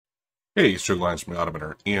Hey, Sugarlines from the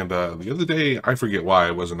Automator. And the other day, I forget why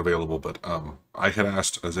I wasn't available, but I had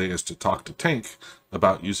asked Isaias to talk to Tank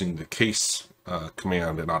about using the case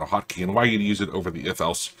command in AutoHotkey and why you'd use it over the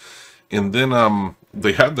if-else. And then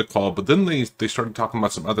they had the call, but then they started talking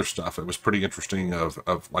about some other stuff. It was pretty interesting of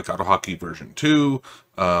like AutoHotkey version 2,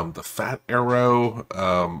 the fat arrow,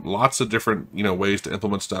 lots of different ways to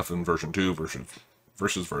implement stuff in version 2,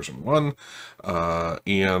 versus version 1,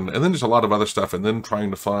 and then there's a lot of other stuff, and then trying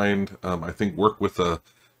to find, I think, work with a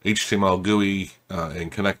HTML GUI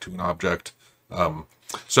and connect to an object.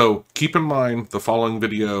 So keep in mind, the following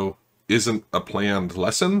video isn't a planned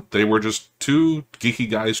lesson. They were just two geeky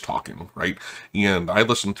guys talking, right? And I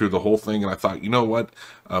listened through the whole thing, and I thought, you know what?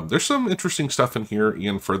 There's some interesting stuff in here,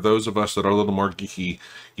 and for those of us that are a little more geeky,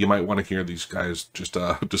 you might want to hear these guys just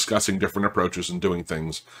discussing different approaches and doing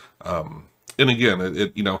things. And again,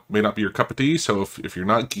 it may not be your cup of tea, so if you're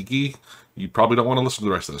not geeky, you probably don't want to listen to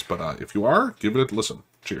the rest of this. But if you are, give it a listen.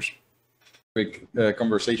 Cheers. Quick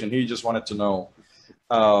conversation. He just wanted to know.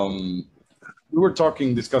 We were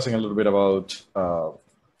discussing a little bit about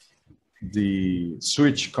the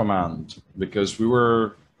switch command, because we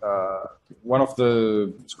were one of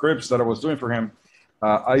the scripts that I was doing for him.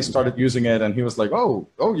 I started using it, and he was like, "Oh,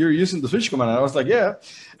 you're using the switch command," and I was like, "Yeah,"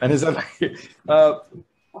 and he said,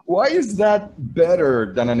 why is that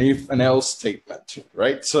better than an if and else statement,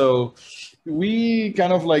 right? So we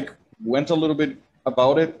kind of like went a little bit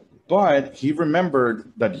about it, but he remembered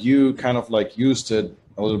that you kind of like used it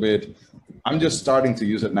a little bit. I'm just starting to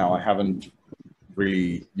use it now. I haven't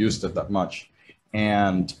really used it that much.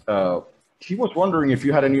 And he was wondering if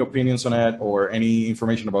you had any opinions on it or any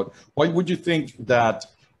information about why would you think that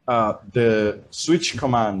the switch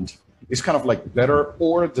command is kind of like better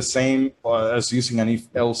or the same as using an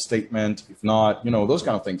if else statement, if not, those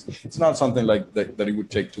kind of things. It's not something like that it would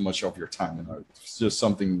take too much of your time. It's just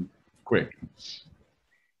something quick.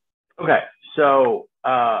 Okay, so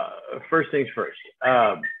first things first.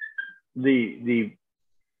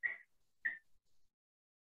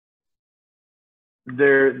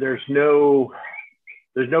 There's no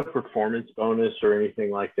performance bonus or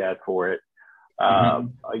anything like that for it.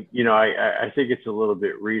 I think it's a little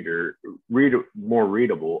bit more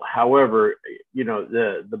readable. However,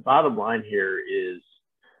 the bottom line here is,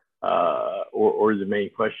 or the main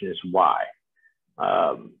question is why,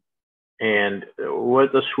 and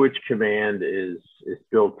what the switch command is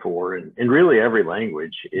built for, and really every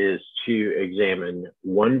language is to examine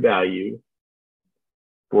one value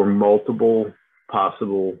for multiple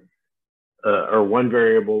possible or one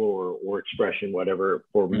variable or expression, whatever,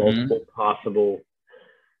 for multiple possible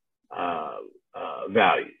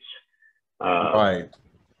values. Right.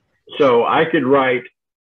 So I could write,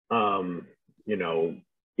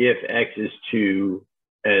 if x is 2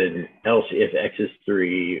 and else if x is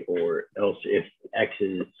 3, or else if x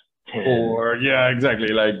is 10. Or, yeah, exactly.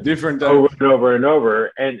 Like different. Over and over and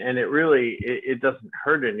over. And it really, it doesn't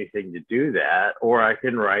hurt anything to do that. Or I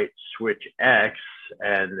can write switch x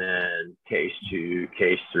and then case 2,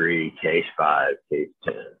 case 3, case 5, case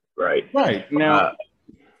 10, right? Right.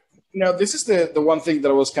 Now, this is the one thing that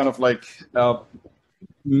I was kind of like,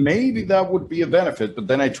 maybe that would be a benefit, but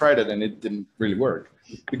then I tried it and it didn't really work.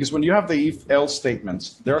 Because when you have the if-else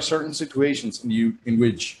statements, there are certain situations in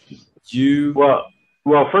which you...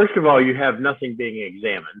 Well, first of all, you have nothing being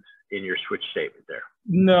examined in your switch statement there.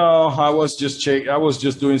 No, I was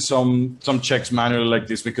just doing some checks manually like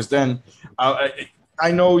this, because then I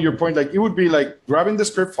know your point. Like, it would be like grabbing the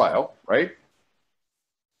script file, right?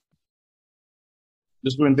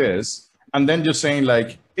 Just doing this, and then just saying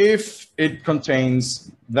like, if it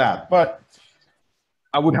contains that. But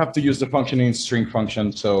I would have to use the functioning string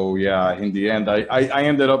function. So yeah, in the end, I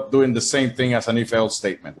ended up doing the same thing as an if-else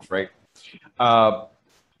statement, right?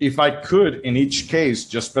 If I could, in each case,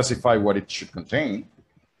 just specify what it should contain,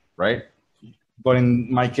 right? But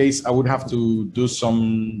in my case, I would have to do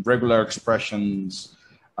some regular expressions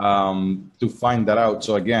to find that out.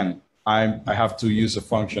 So again, I have to use a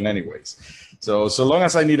function anyways. So long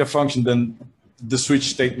as I need a function, then the switch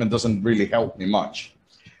statement doesn't really help me much.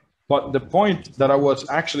 But the point that I was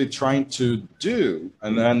actually trying to do,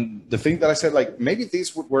 and then the thing that I said, like, maybe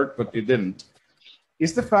this would work, but it didn't,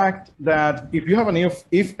 is the fact that if you have an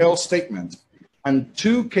if-else statement and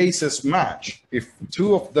two cases match, if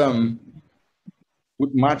two of them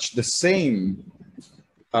would match the same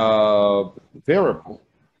variable,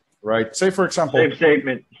 right? Say, for example... Same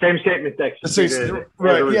statement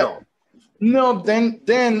right, yeah. No,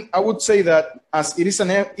 then I would say that as it is an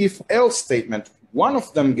if-else statement, one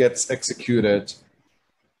of them gets executed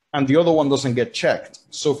and the other one doesn't get checked.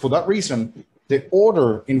 So for that reason, the order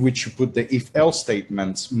in which you put the if-else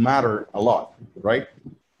statements matter a lot, right?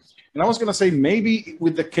 And I was going to say, maybe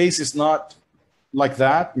with the case, it's not like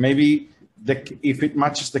that. Maybe if it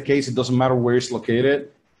matches the case, it doesn't matter where it's located.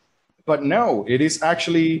 But no, it is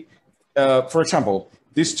actually, for example,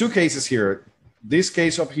 these two cases here, this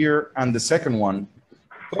case up here and the second one,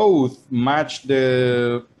 both match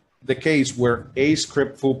the case where a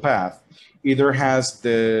script full path either has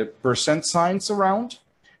the percent signs around,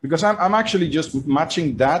 because I'm actually just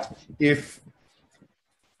matching that if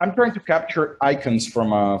I'm trying to capture icons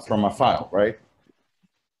from a file, right?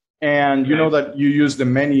 And you know that you use the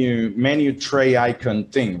menu tray icon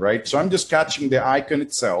thing, right? So I'm just catching the icon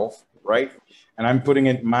itself, right? And I'm putting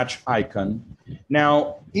it match icon. Now,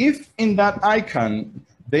 if in that icon,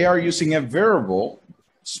 they are using a variable,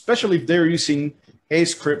 especially if they're using a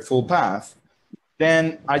script full path,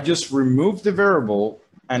 then I just remove the variable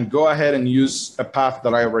and go ahead and use a path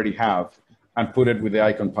that I already have and put it with the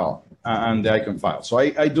icon file and the icon file. So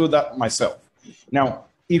I do that myself. Now,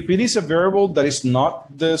 if it is a variable that is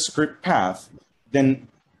not the script path, then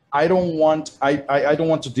I don't want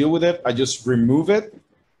to deal with it. I just remove it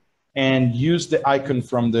and use the icon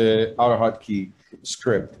from the AutoHotkey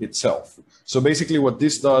script itself. So basically what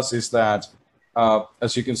this does is that,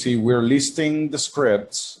 as you can see, we're listing the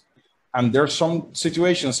scripts, and there are some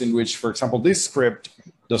situations in which, for example, this script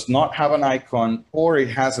does not have an icon or it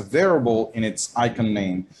has a variable in its icon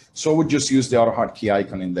name. So I would just use the AutoHotkey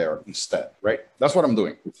icon in there instead, right? That's what I'm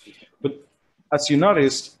doing. But as you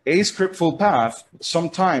noticed, a script full path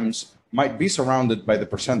sometimes might be surrounded by the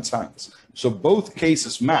percent signs. So both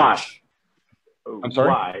cases match. Why? I'm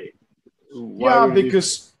sorry? Why? Yeah,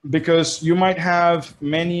 because you might have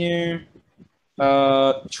menu,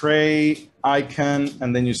 tray, icon,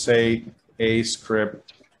 and then you say a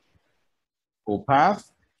script full path,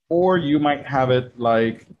 or you might have it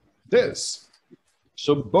like this.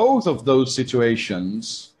 So both of those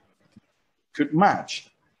situations could match.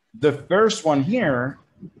 The first one here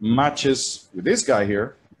matches with this guy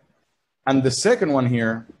here, and the second one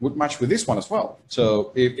here would match with this one as well.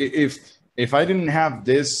 So if I didn't have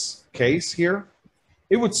this case here,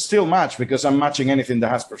 it would still match because I'm matching anything that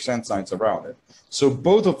has percent signs around it. So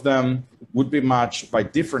both of them would be matched by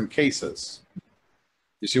different cases.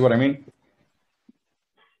 You see what I mean?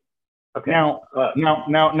 Okay.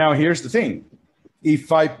 Now here's the thing.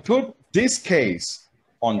 If I put this case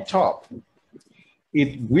on top,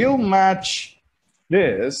 it will match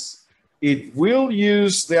this. It will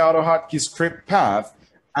use the AutoHotkey script path,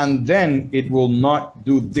 and then it will not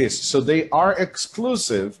do this. So they are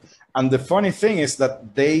exclusive. And the funny thing is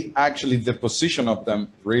that they actually, the position of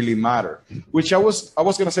them really matter, which I was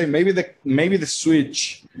going to say, maybe the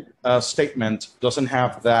switch statement doesn't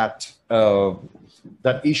have that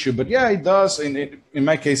issue, but yeah, it does. In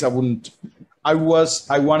my case, I wanted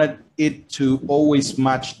it to always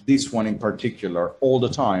match this one in particular all the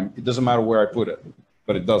time. It doesn't matter where I put it,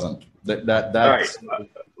 but it doesn't. That's all right.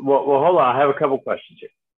 Well, hold on. I have a couple questions here.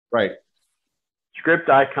 Right. Script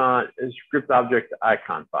object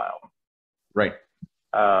icon file. Right.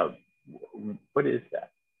 What is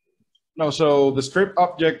that? No, so the script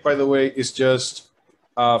object, by the way, is just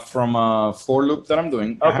from a for loop that I'm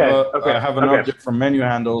doing. Okay. I have an object from menu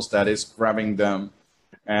handles that is grabbing them,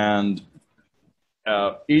 and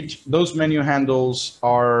those menu handles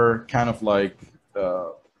are kind of like.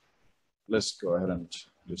 Let's go ahead and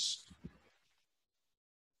just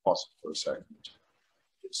pause it for a second.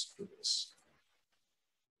 Just do this.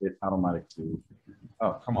 It automatically.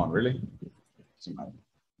 Oh, come on, really? Doesn't matter.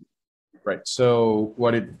 Right. So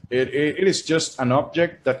what it is just an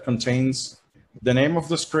object that contains the name of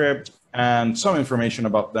the script and some information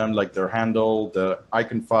about them, like their handle, the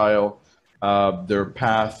icon file, their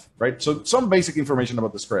path, right? So some basic information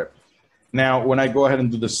about the script. Now, when I go ahead and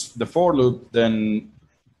do the for loop, then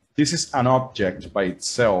this is an object by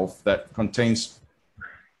itself that contains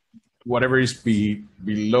whatever is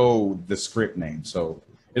below the script name. So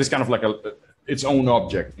it is kind of like its own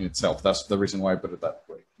object in itself. That's the reason why I put it that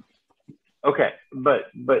way. Okay,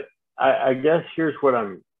 but I guess here's what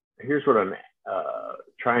I'm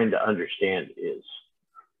trying to understand is,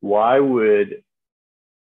 why would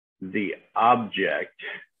the object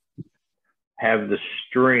have the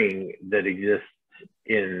string that exists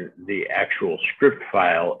in the actual script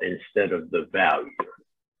file instead of the value?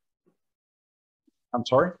 I'm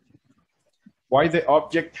sorry? Why the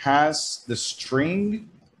object has the string?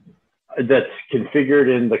 That's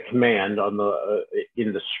configured in the command on the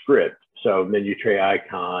in the script. So menu tray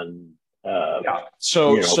icon. Yeah.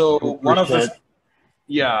 So one of the.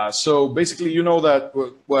 Yeah. So basically, you know that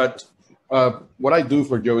what what I do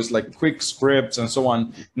for Joe is like quick scripts and so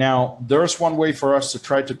on. Now, there's one way for us to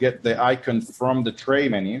try to get the icon from the tray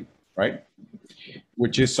menu, right?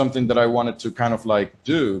 Which is something that I wanted to kind of like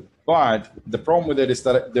do. But the problem with it is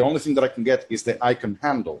that the only thing that I can get is the icon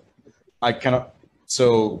handle. I cannot.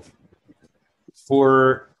 So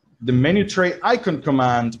for the menu tray icon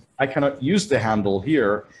command, I cannot use the handle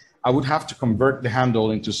here. I would have to convert the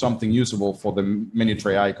handle into something usable for the menu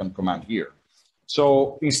tray icon command here.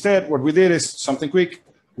 So instead, what we did is something quick.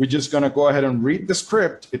 We're just going to go ahead and read the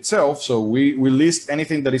script itself. So we list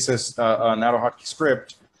anything that is an AutoHotkey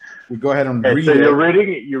script. We go ahead and read so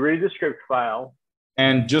it. You read the script file.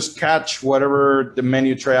 And just catch whatever the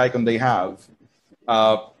menu tray icon they have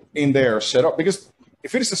in there set up. Because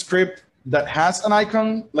if it is a script that has an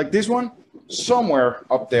icon like this one, somewhere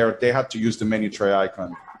up there, they had to use the menu tray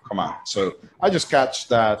icon command. So I just catch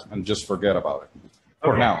that and just forget about it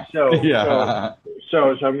for now. So, yeah.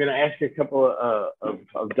 So I'm going to ask you a couple of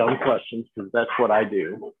dumb questions because that's what I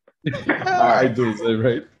do. I do,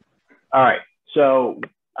 right? All right. So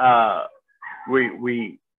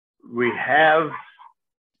we have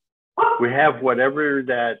whatever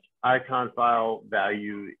that icon file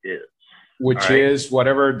value is, which is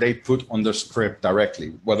whatever they put on the script directly,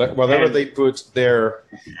 whatever they put there.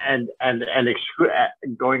 And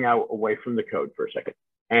going out away from the code for a second,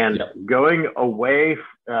 and going away,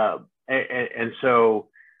 and so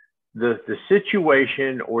the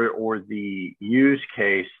situation or the use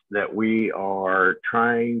case that we are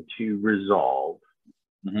trying to resolve.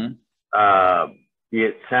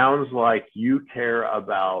 It sounds like you care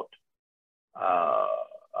about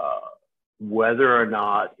whether or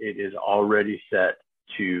not it is already set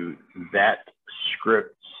to that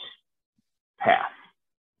script's path.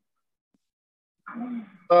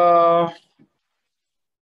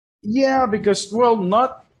 Yeah, because, well,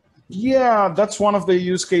 that's one of the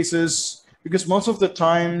use cases, because most of the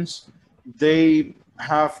times they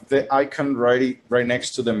have the icon right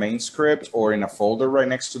next to the main script or in a folder right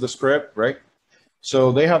next to the script, right?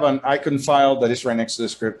 So they have an icon file that is right next to the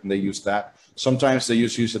script and they use that. Sometimes they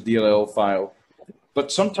use a DLL file,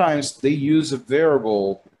 but sometimes they use a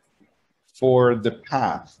variable for the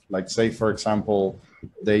path. Like say, for example,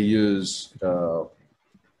 they use a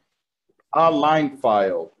line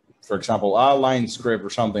file, for example, a line script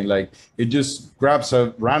or something. Like it just grabs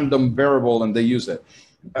a random variable and they use it.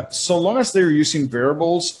 So long as they're using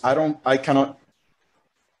variables, I cannot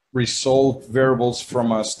resolve variables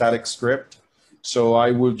from a static script. So I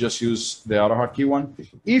will just use the AutoHotkey one.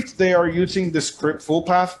 If they are using the script full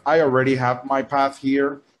path, I already have my path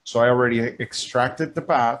here. So I already extracted the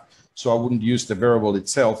path. So I wouldn't use the variable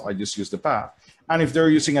itself. I just use the path. And if they're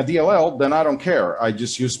using a DLL, then I don't care. I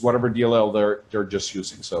just use whatever DLL they're just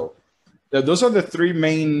using. So those are the three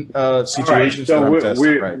main situations that I'm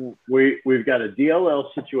testing. We've got a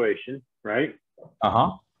DLL situation, right?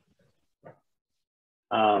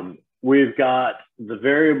 We've got the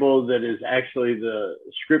variable that is actually the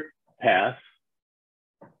script path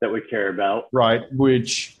that we care about. Right,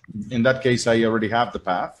 which in that case, I already have the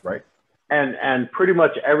path, right? And pretty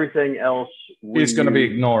much everything else is going to be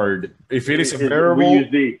ignored. If it is a variable, we use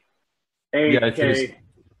the AHK.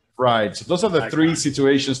 Right, so those are the three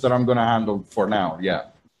situations that I'm going to handle for now, yeah.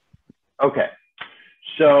 Okay,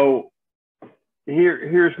 so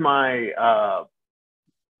here's my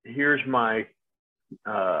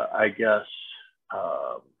I guess.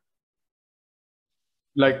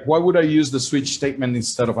 Like, why would I use the switch statement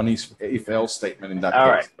instead of an if-else statement in that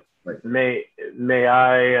case? Right. May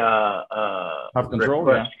I have control?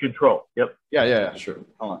 Request control. Yep. Yeah, sure.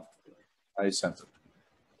 Hold on. I sent it.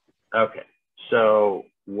 Okay. So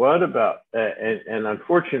what about and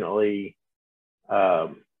unfortunately,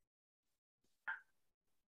 how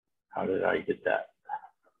did I get that?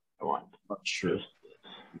 I want. Not sure.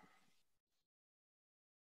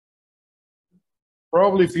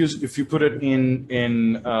 Probably if you put it in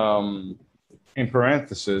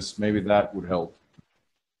parentheses, maybe that would help.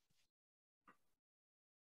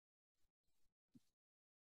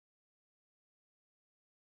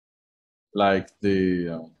 Like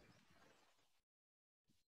the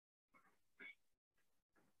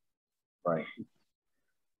right.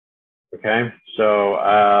 Okay, so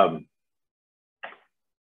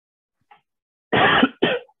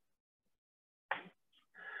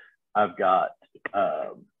I've got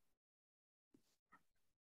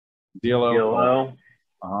DLL.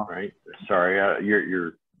 Right. Sorry,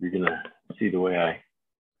 you're gonna see the way I.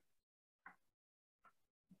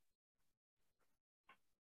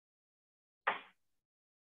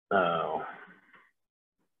 Oh.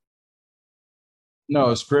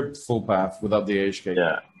 No, script full path without the HK.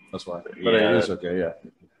 Yeah. That's why. But it is okay, yeah.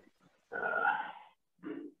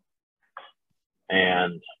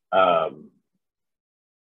 And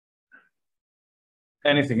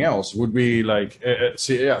anything else would be like,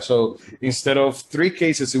 see, yeah, so instead of 3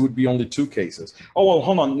 cases, it would be only 2 cases. Oh, well,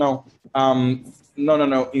 hold on, no.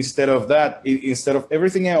 No. Instead of that, instead of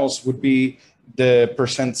everything else would be the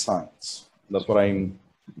percent signs. That's what I'm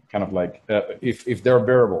kind of like, if there are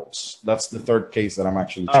variables, that's the 3rd case that I'm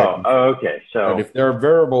actually checking. oh, okay. So but if there are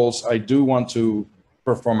variables, I do want to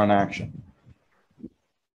perform an action.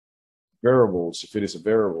 Variables, if it is a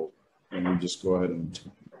variable, then we just go ahead and,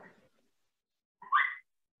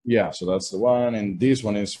 yeah, so that's the one, and this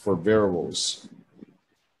one is for variables.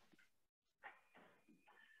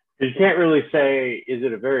 you can't really say, is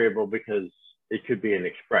it a variable, because it could be an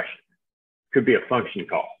expression, could be a function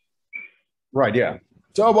call. Right, yeah.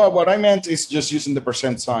 So what I meant is just using the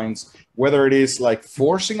percent signs, whether it is like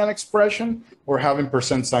forcing an expression or having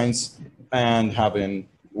percent signs and having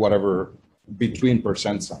whatever between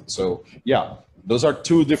percent signs. So yeah, those are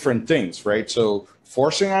 2 different things, right? So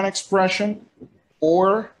forcing an expression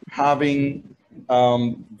or having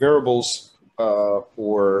variables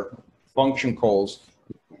or function calls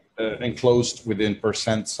enclosed within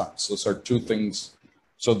percent signs. Those are 2 things.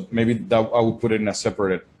 So maybe that I would put it in a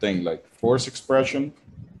separate thing, like force expression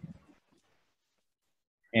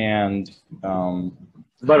and.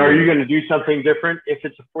 But are you going to do something different if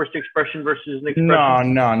it's a forced expression versus an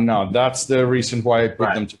expression? No. That's the reason why I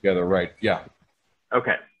put them together, right? Yeah.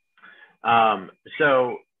 Okay.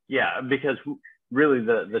 So yeah, because really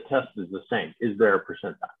the test is the same. Is there a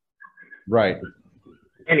percent sign? Right.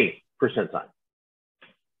 Any percent sign.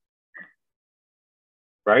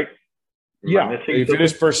 Right? Yeah, if it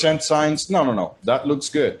is percent signs, no. That looks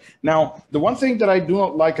good. Now, the one thing that I do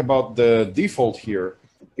not like about the default here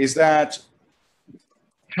is that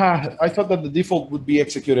I thought that the default would be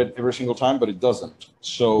executed every single time, but it doesn't.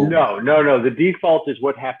 So no. The default is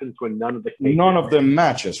what happens when none of the cases none of them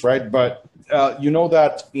matches, right? But you know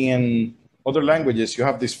that in other languages you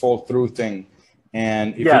have this fall through thing,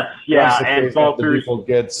 and if and fall the default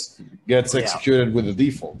gets executed with the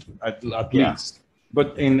default at least.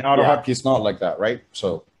 But in AutoHotkey, it's not like that, right?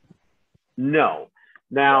 So no.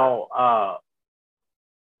 Now,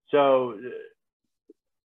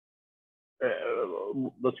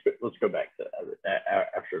 let's go back to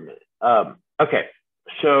after a minute. Okay,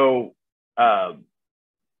 so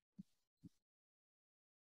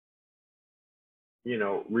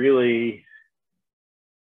really.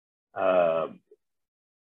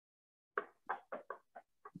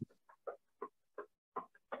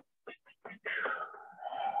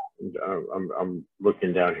 I'm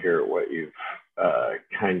looking down here at what you've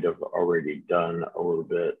kind of already done a little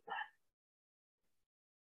bit.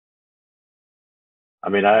 I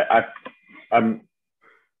mean, I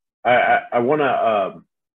want to.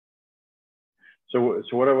 So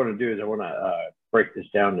what I want to do is I want to break this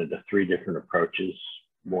down into 3 different approaches: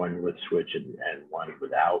 one with switch and one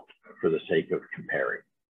without, for the sake of comparing.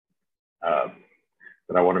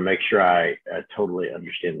 But I want to make sure I totally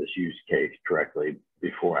understand this use case correctly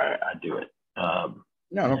before I do it. No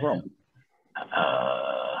problem.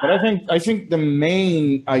 But I think the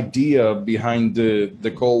main idea behind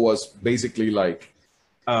the call was basically like,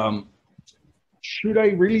 should I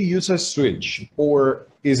really use a switch, or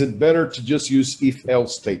is it better to just use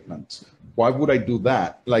if-else statements? Why would I do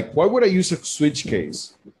that? Like, why would I use a switch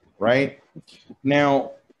case, right?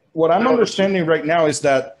 Now, what I'm understanding right now is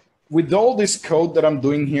that with all this code that I'm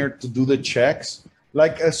doing here to do the checks,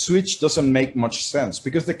 like a switch doesn't make much sense,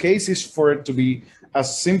 because the case is for it to be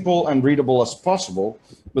as simple and readable as possible,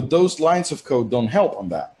 but those lines of code don't help on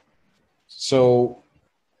that. So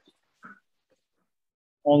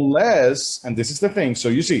unless, and this is the thing, so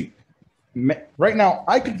you see, right now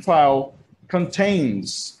IconFile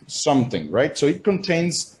contains something, right? So it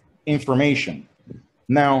contains information.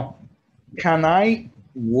 Now, can I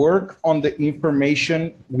work on the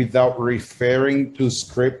information without referring to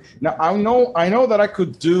script? Now, I know that I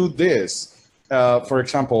could do this, for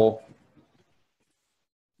example,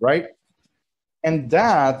 right? And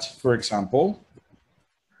that, for example,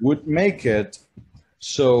 would make it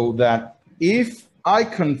so that if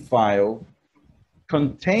IconFile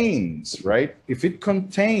contains, right? If it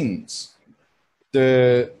contains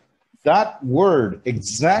that word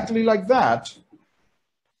exactly like that,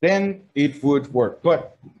 then it would work.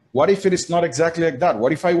 But what if it is not exactly like that?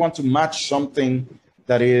 What if I want to match something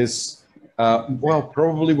that is, well,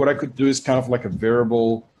 probably what I could do is kind of like a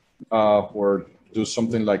variable, or do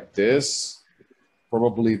something like this,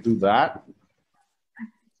 probably do that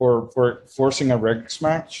for forcing a regex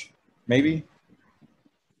match, maybe,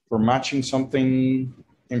 for matching something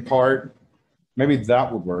in part, maybe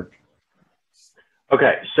that would work.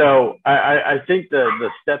 Okay, so I think the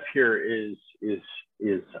step here is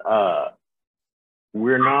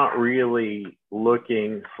we're not really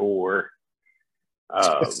looking for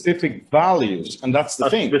specific values, and that's the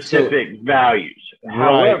thing. Specific values.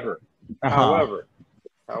 Right. However,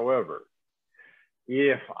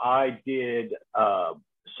 if I did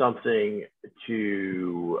something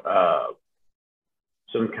to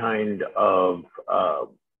some kind of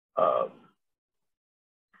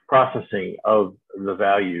processing of the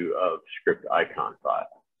value of script icon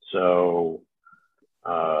file. So,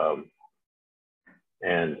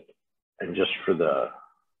 and just for the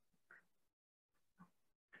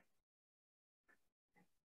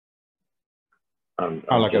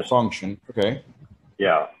like a function, okay.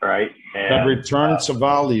 Yeah, right. And that returns a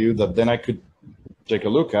value that then I could take a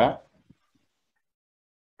look at.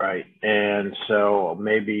 Right, and so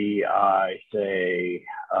maybe I say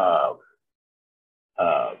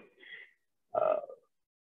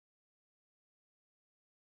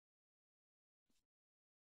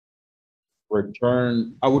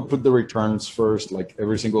return. I would put the returns first, like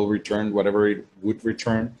every single return, whatever it would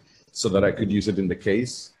return, so that I could use it in the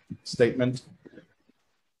case statement.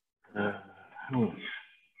 I'm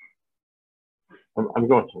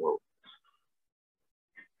going to.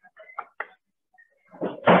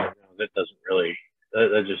 That doesn't really.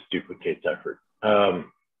 That just duplicates effort.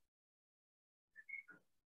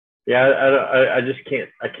 Yeah, I just can't.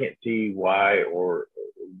 I can't see why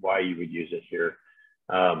you would use it here.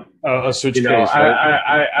 A switch case.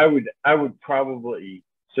 Right? I would probably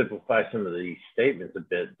simplify some of these statements a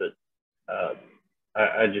bit, but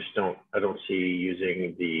I just don't. I don't see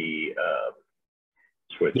using the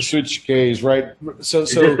switch. The switch case, right? So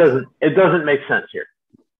it doesn't make sense here.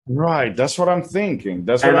 Right, that's what I'm thinking.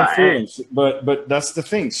 That's what I'm feeling. But that's the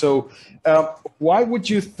thing. So why would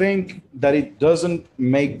you think that it doesn't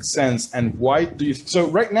make sense? And why do you? So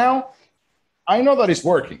right now, I know that it's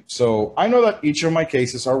working. So I know that each of my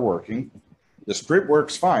cases are working. The script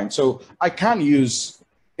works fine. So I can use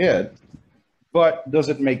it. But does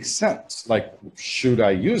it make sense? Like, should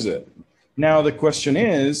I use it? Now the question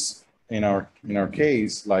is, in our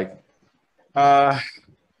case, like,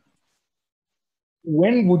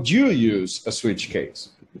 when would you use a switch case?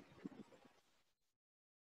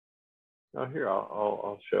 Oh, here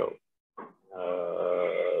I'll show.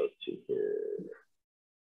 Let's see here.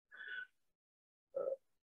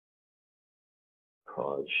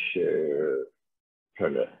 Pause share.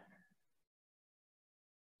 Trying to.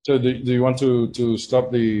 So do you want to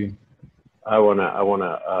stop the? I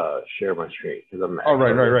wanna share my screen because I'm. Oh,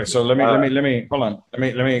 right. So let me hold on.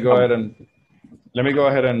 Let me go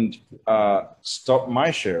ahead and stop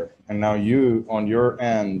my share, and now you on your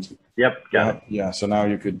end. Yep, got it. Yeah, so now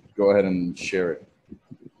you could go ahead and share it.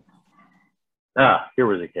 Here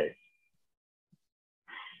was the case.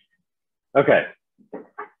 Okay.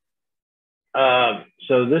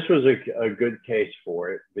 So this was a good case for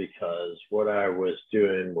it because what I was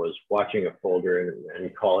doing was watching a folder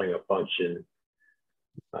and calling a function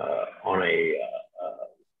on a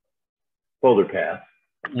folder path.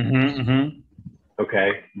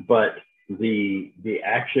 Okay, but the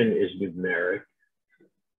action is numeric.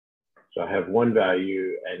 So I have one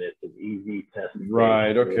value and it's an easy test.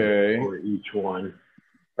 Right, okay. For each one.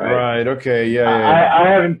 Right, okay, yeah. I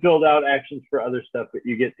haven't filled out actions for other stuff, but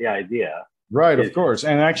you get the idea. Right, of course.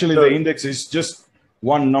 And actually the index is just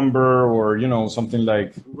one number or, something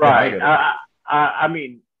like. Right. I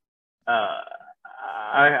mean,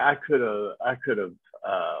 I could have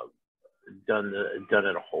done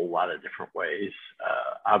it a whole lot of different ways,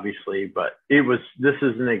 obviously, but this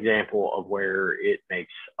is an example of where it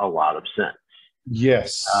makes a lot of sense.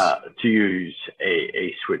 Yes. To use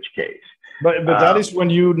a switch case. But that is when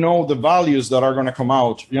you know the values that are going to come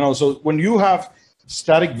out, so when you have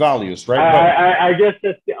static values, right? I guess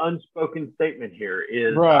that's the unspoken statement here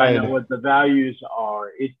is I know what the values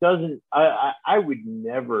are. It doesn't, I would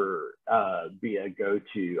never be a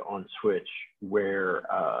go-to on Switch where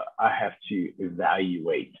I have to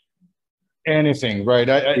evaluate anything, right?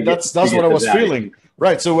 That's what I was feeling.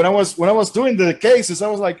 Right. So when I was doing the cases, I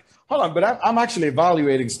was like, hold on, but I'm actually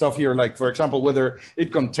evaluating stuff here. Like, for example, whether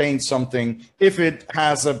it contains something, if it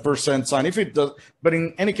has a percent sign, if it does, but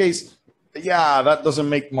in any case, yeah, that doesn't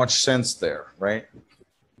make much sense there, right?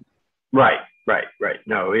 Right.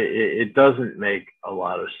 No, it doesn't make a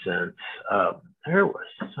lot of sense. There was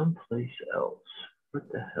someplace else. What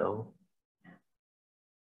the hell?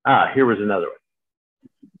 Here was another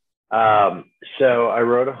one. So I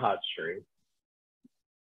wrote a hot string.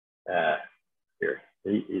 Here,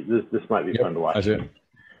 this might be fun to watch. I do.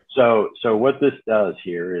 So what this does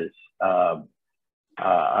here is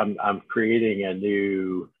I'm creating a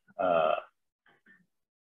new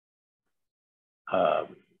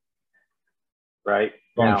right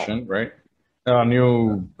function, now, right? A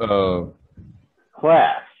new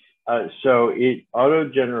class. So it auto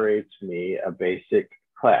generates me a basic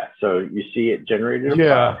class. So you see it generated a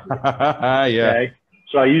yeah, class. yeah. Okay.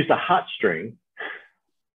 So I used a hot string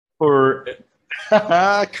For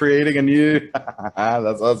creating a new.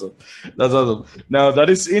 That's awesome. That's awesome. Now that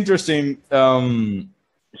is interesting. So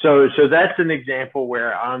that's an example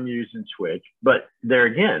where I'm using switch, but there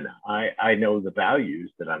again, I know the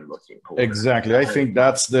values that I'm looking for. Exactly. I think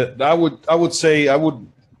that's the. I would say I would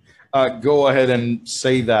go ahead and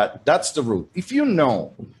say that that's the root. If you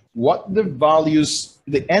know what the values,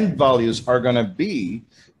 the end values are going to be,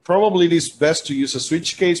 probably it is best to use a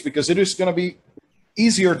switch case because it is going to be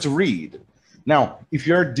easier to read. Now, if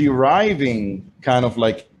you're deriving kind of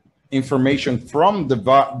like information from the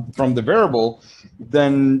variable,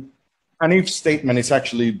 then an if statement is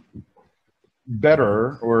actually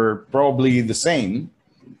better or probably the same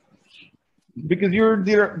because you're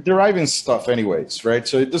deriving stuff anyways, right?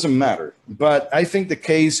 So it doesn't matter. But I think the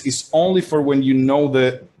case is only for when you know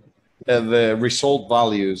the result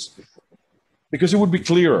values because it would be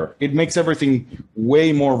clearer. It makes everything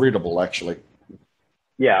way more readable, actually.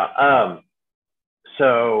 Yeah.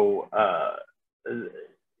 So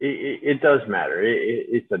it does matter.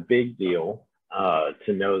 It's a big deal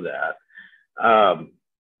to know that.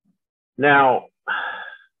 Now,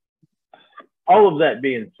 all of that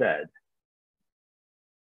being said,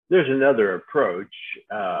 there's another approach.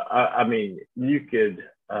 I mean, you could,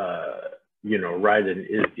 write an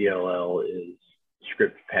isDLL is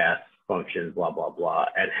script path function, blah, blah, blah,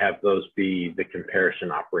 and have those be the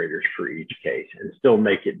comparison operators for each case and still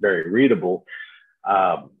make it very readable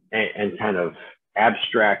and kind of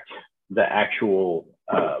abstract the actual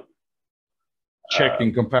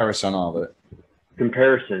checking comparison of it.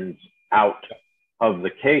 Comparisons out of the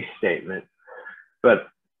case statement. But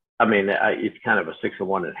I mean, it's kind of a 6 of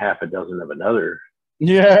one and half a dozen of another.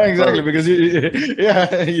 Yeah, exactly. Because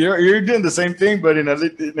you're doing the same thing, but in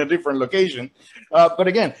a different location. But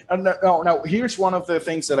again, now here's one of the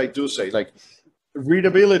things that I do say: like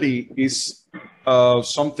readability is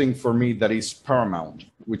something for me that is paramount.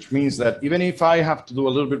 Which means that even if I have to do a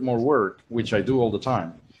little bit more work, which I do all the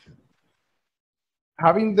time,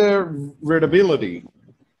 having the readability,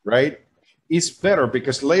 right, is better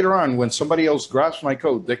because later on when somebody else grabs my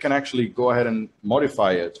code, they can actually go ahead and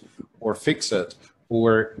modify it or fix it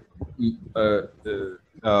or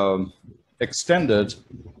extend it.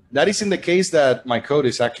 That is in the case that my code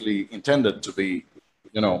is actually intended to be,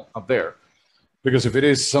 up there. Because if it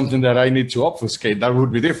is something that I need to obfuscate, that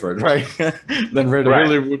would be different, right? Then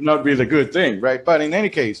readability would not be the good thing, right? But in any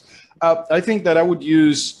case, I think that I would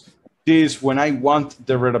use this when I want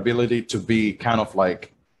the readability to be kind of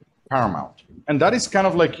like paramount. And that is kind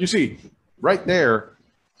of like, you see, right there,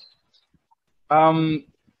 I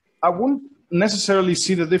wouldn't necessarily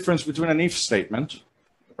see the difference between an if statement,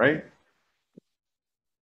 right?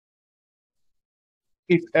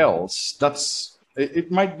 If else, it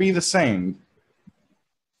might be the same.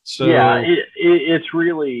 So yeah, it's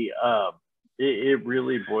really it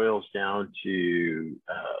really boils down to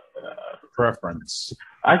preference.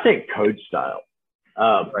 I think code style.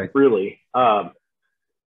 Really, I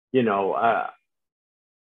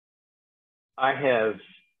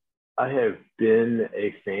have been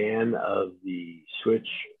a fan of the switch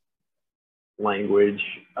language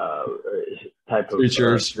type of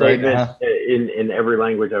features, right? In every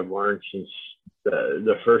language I've learned since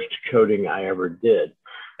the first coding I ever did.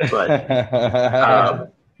 But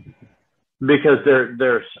because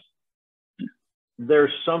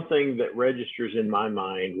there's something that registers in my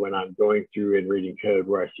mind when I'm going through and reading code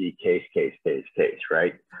where I see case,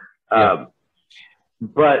 right? Yeah.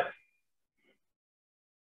 But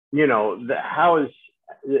how is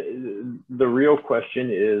the real question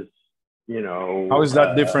is, how is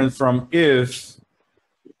that different from if?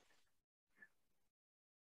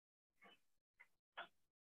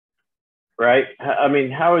 Right? I mean,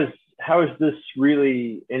 how is this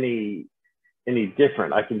really any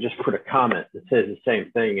different? I can just put a comment that says the same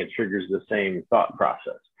thing and triggers the same thought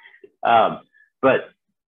process. But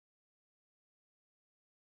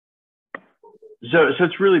so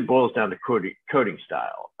it really boils down to coding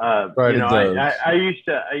style. Right, I used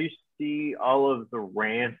to see all of the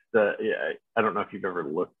rants. I don't know if you've ever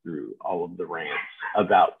looked through all of the rants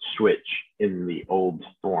about switch in the old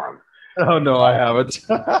forum. Oh no, I haven't.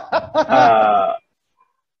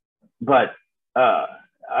 But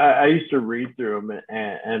I used to read through them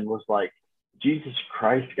and was like, Jesus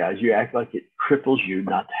Christ, guys, you act like it cripples you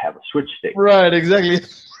not to have a switch stick. Right, exactly.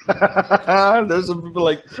 There's some people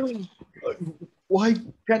like, why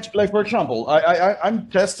can't you, like, for example,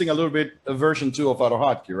 I'm testing a little bit version 2 of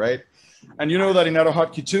AutoHotkey, right? And you know that in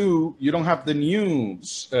AutoHotkey 2, you don't have the new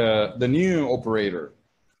operator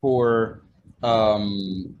for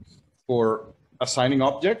assigning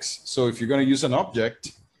objects. So if you're going to use an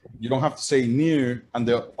object, you don't have to say new and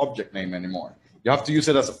the object name anymore. You have to use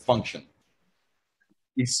it as a function.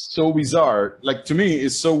 It's so bizarre. Like, to me,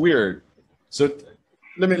 it's so weird. So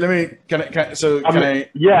can I?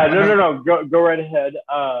 Yeah, no. Go right ahead.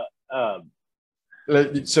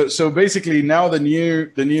 So basically now the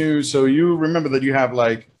new. So you remember that you have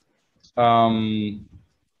like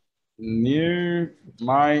new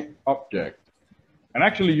my object, and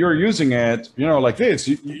actually you're using it, like this.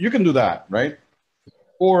 You can do that, right?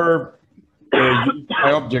 Or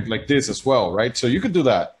my object like this as well, right? So you could do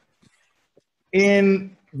that.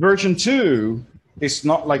 In version 2, it's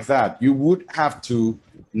not like that. You would have to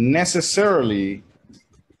necessarily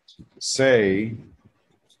say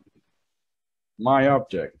my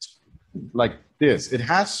object like this. It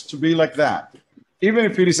has to be like that, even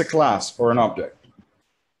if it is a class or an object.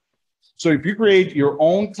 So if you create your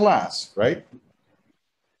own class, right?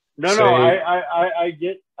 No, I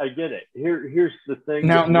get it. Here's the thing.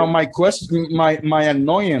 Now my question, my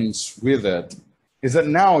annoyance with it is that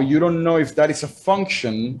now you don't know if that is a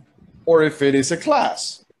function or if it is a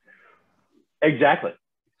class. Exactly.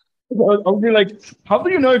 I'll be like, how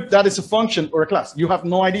do you know if that is a function or a class? You have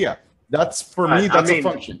no idea. That's, for me, that's a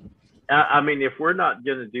function. I mean, if we're not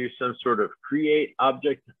going to do some sort of create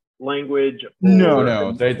object language, or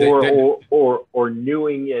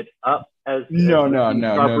newing it up as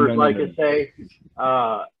like to say,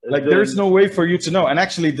 like, there's no way for you to know. And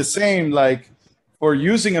actually, the same, like, for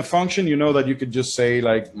using a function, you know that you could just say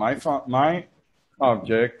like my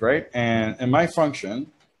object, right, and my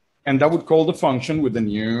function, and that would call the function with the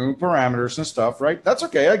new parameters and stuff, right? That's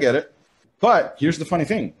okay, I get it. But here's the funny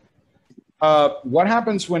thing. What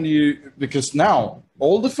happens when because now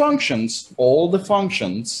all the functions,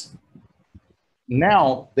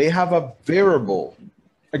 now they have a variable,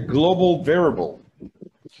 a global variable.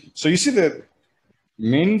 So you see the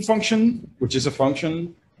min function, which is a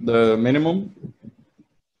function, the minimum.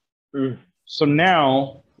 So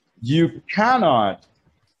now you cannot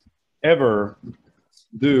ever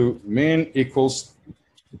do min equals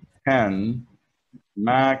 10,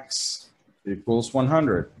 max equals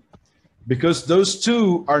 100. Because those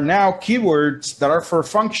two are now keywords that are for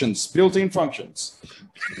functions, built-in functions.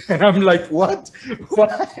 And I'm like, what?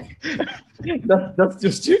 Why? That's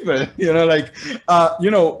just stupid.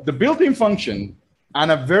 The built-in function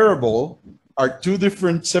and a variable are two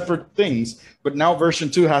different separate things, but now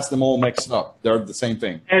version 2 has them all mixed up. They're the same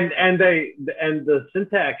thing. And the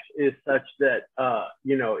syntax is such that are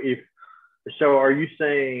you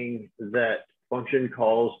saying that function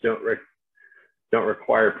calls don't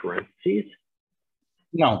require parentheses?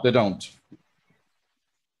 No, they don't.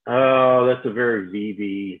 Oh, that's a very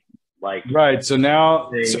VB like. Right. So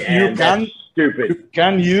now you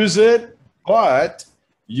can use it, but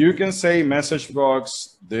you can say message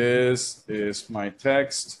box, this is my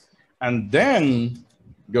text, and then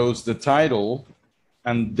goes the title,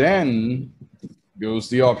 and then goes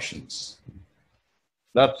the options.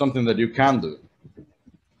 That's something that you can do.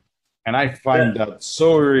 And I find that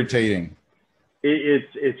so irritating.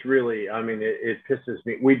 It's really, I mean, it pisses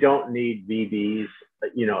me. We don't need VBs,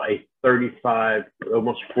 a 35,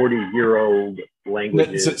 almost 40-year-old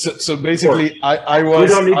language. So basically, we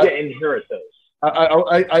don't need to inherit those.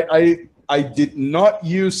 I did not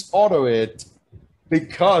use AutoIt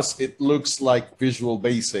because it looks like Visual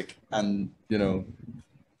Basic and,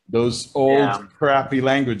 those old crappy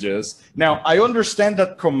languages. Now, I understand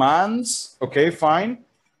that commands, okay, fine.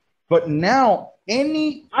 But now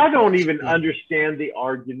I don't even understand the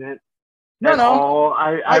argument. No.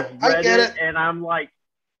 I've read it and I'm like,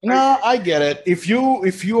 no, I get it. If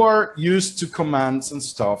you are used to commands and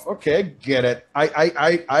stuff, okay, I get it.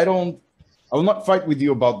 I will not fight with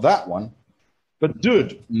you about that one. But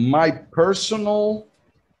dude, my personal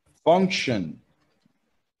function,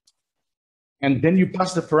 and then you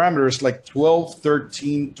pass the parameters like 12,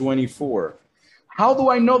 13, 24. How do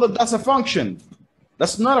I know that that's a function?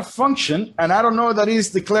 That's not a function, and I don't know that is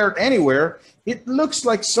declared anywhere. It looks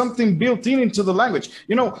like something built into the language.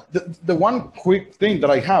 The one quick thing that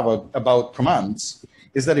I have about commands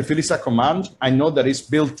is that if it is a command, I know that it's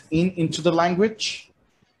built into the language.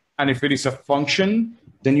 And if it is a function,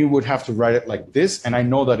 then you would have to write it like this, and I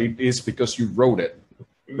know that it is because you wrote it.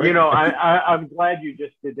 Right? You know, I'm glad you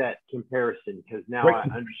just did that comparison because now I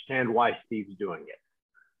understand why Steve's doing it.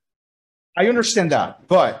 I understand that,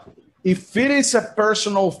 but if it is a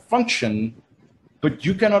personal function, but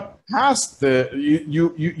you cannot pass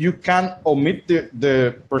you can omit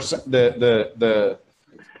the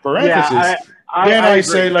parentheses. Then I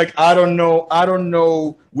say like I don't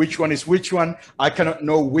know which one is which one. I cannot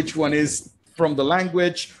know which one is from the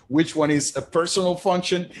language, which one is a personal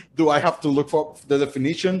function. Do I have to look for the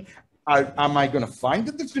definition? Am I going to find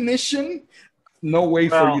the definition? No way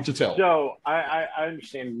for you to tell. So I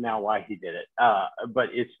understand now why he did it, but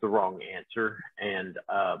it's the wrong answer. And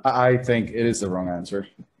I think it is the wrong answer.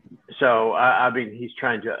 So I mean, he's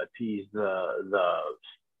trying to appease the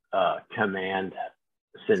command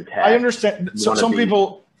syntax. I understand. So some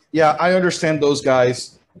people, yeah, I understand those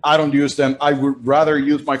guys. I don't use them. I would rather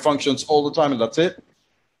use my functions all the time, and that's it.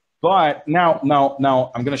 But now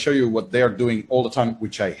I'm going to show you what they are doing all the time,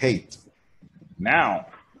 which I hate. Now,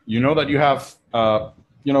 you know that you have,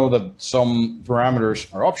 you know that some parameters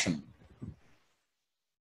are optional.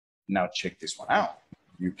 Now check this one out.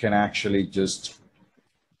 You can actually just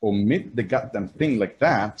omit the goddamn thing like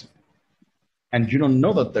that, and you don't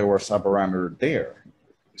know that there was a parameter there.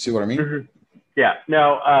 See what I mean? Mm-hmm. Yeah.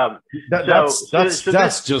 No.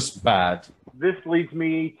 That's just bad. This leads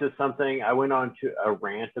me to something I went on to a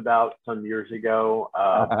rant about some years ago.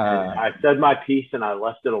 And I said my piece and I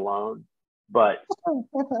left it alone. But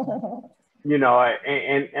you know,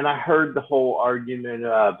 I heard the whole argument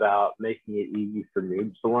about making it easy for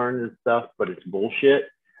noobs to learn and stuff, but it's bullshit.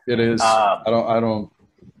 It is. I don't.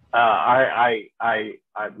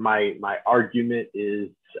 My argument is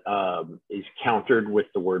countered with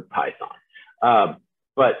the word Python.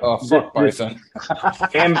 But fuck Python.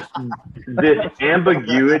 This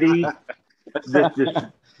ambiguity,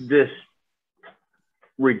 this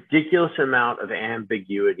ridiculous amount of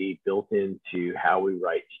ambiguity built into how we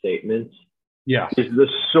write statements, is the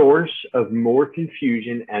source of more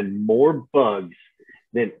confusion and more bugs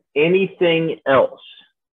than anything else.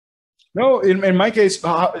 No, in my case,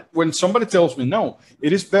 when somebody tells me, no,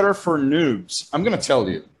 it is better for noobs, I'm going to tell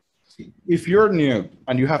you, if you're a noob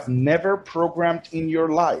and you have never programmed in your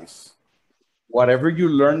life, whatever you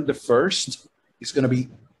learn the first is going to be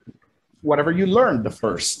whatever you learned the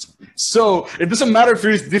first. So it doesn't matter if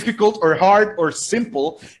it is difficult or hard or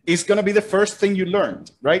simple, it's going to be the first thing you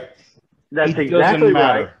learned, right? That's exactly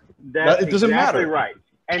right. It doesn't matter. Right.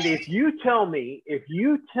 And if you tell me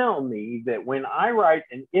that when I write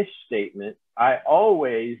an if statement, I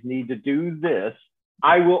always need to do this,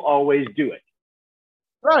 I will always do it.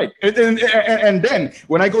 Right. And then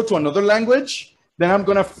when I go to another language, then I'm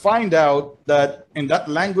going to find out that in that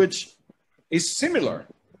language is similar.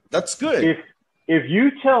 That's good. If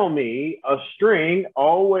you tell me a string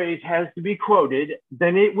always has to be quoted,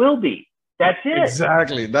 then it will be. That's it.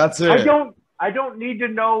 Exactly. That's it. I don't need to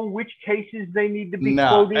know which cases they need to be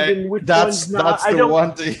quoted and which ones not. That's the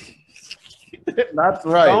one thing. That's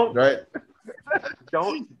right. Right.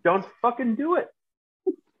 Don't fucking do it.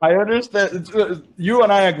 I understand. You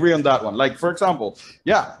and I agree on that one. Like, for example,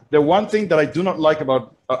 the one thing that I do not like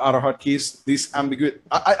about AutoHotkey, this ambiguity.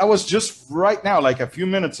 I was just right now, like a few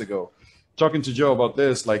minutes ago, talking to Joe about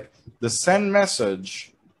this, like the send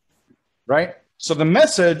message, right? So the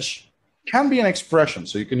message can be an expression,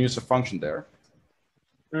 so you can use a function there.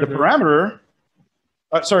 Mm-hmm. The parameter,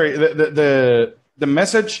 the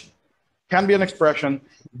message can be an expression.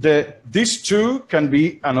 These two can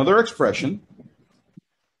be another expression.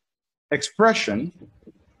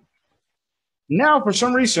 Now, for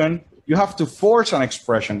some reason, you have to force an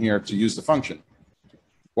expression here to use the function.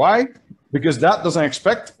 Why? Because that doesn't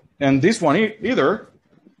expect, and this one either.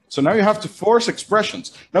 So now you have to force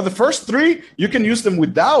expressions. Now, the first three, you can use them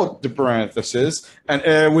without the parentheses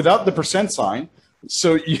and without the percent sign.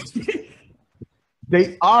 So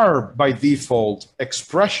they are, by default,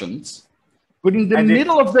 expressions. But in the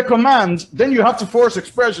middle of the command, then you have to force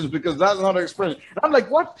expressions because that's not an expression. And I'm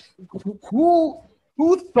like, what? Who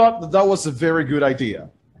thought that was a very good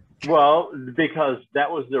idea? Well, because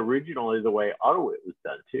that was originally the way AutoHotkey was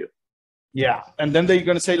done too. Yeah, and then they're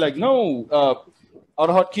going to say like, no,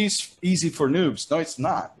 AutoHotkey's easy for noobs. No, it's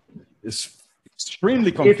not. It's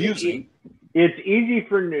extremely confusing. It's easy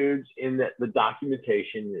for noobs in that the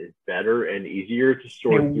documentation is better and easier to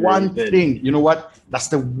sort through. One thing, you know what? That's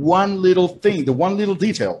the one little thing, the one little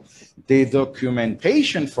detail. The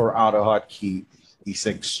documentation for AutoHotkey is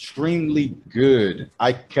extremely good.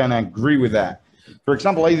 I can agree with that. For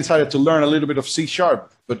example, I decided to learn a little bit of C#,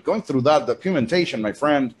 but going through that documentation, my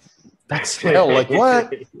friend, that's hell. Like,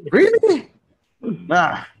 what? Really?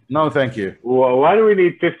 Nah. No, thank you. Well, why do we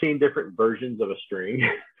need 15 different versions of a string?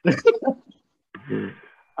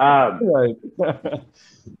 Right.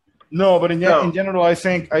 No, but in general, I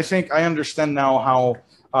think I understand now how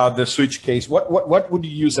the switch case. What would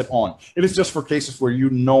you use it on? It is just for cases where you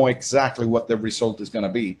know exactly what the result is going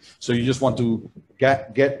to be. So you just want to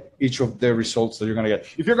get each of the results that you're going to get.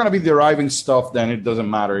 If you're going to be deriving stuff, then it doesn't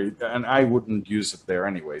matter, and I wouldn't use it there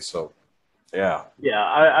anyway. So, yeah. Yeah,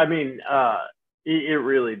 I mean, it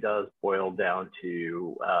really does boil down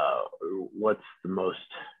to what's the most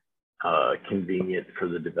convenient for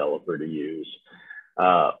the developer to use.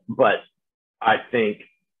 But I think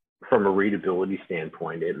from a readability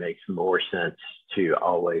standpoint, it makes more sense to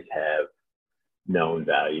always have known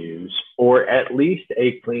values, or at least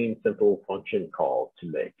a clean, simple function call to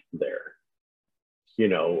make there. You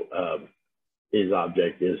know, is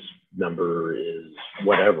object, is number, is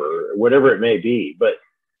whatever it may be. But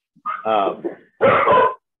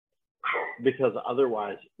because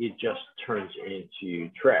otherwise it just turns into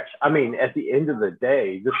trash. I mean, at the end of the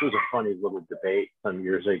day, this was a funny little debate some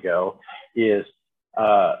years ago, is,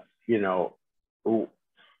 you know,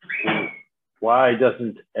 why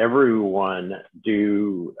doesn't everyone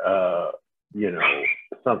do, you know,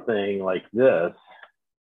 something like this?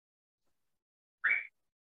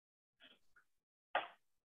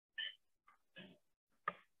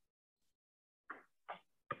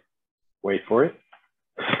 Wait for it.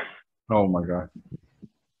 Oh my God.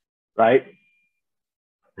 Right?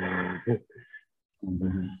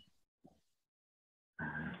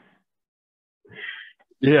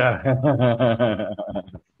 Yeah.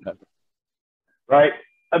 Right?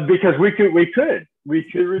 Because we could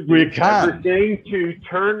reduce everything to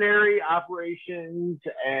ternary operations,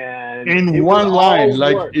 and in one line,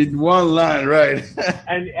 in one line, right?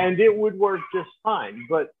 and it would work just fine.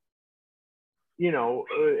 But you know,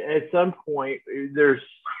 at some point, there's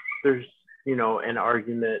you know, an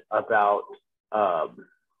argument about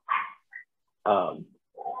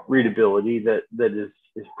readability that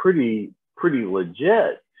is pretty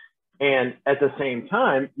legit. And at the same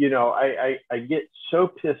time, you know, I get so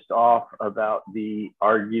pissed off about the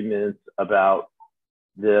arguments about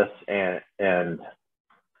this and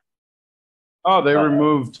oh, they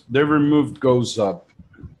removed goes up.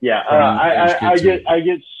 Yeah, I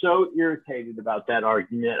get so irritated about that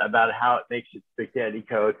argument about how it makes it spaghetti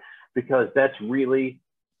code, because that's really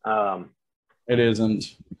it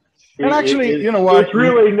isn't. And actually, you know what? It's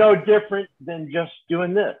really no different than just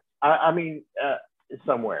doing this. I mean,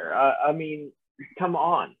 somewhere. I mean, come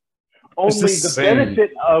on. Only the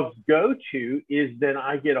benefit of go-to is then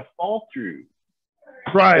I get a fall through.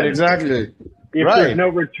 Right, exactly. If there's no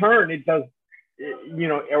return, it does, you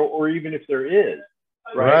know, or even if there is.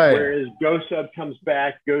 Right. Whereas go sub comes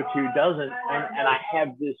back, go to doesn't, and I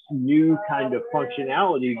have this new kind of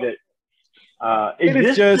functionality that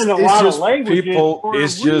exists in a lot of languages. It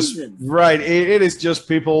is just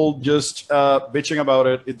people just bitching about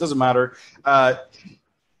it. It doesn't matter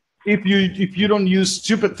if you don't use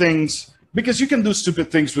stupid things, because you can do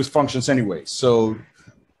stupid things with functions anyway. So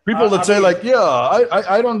people that say like, yeah,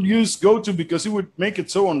 I don't use goto because it would make it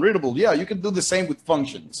so unreadable. Yeah, you can do the same with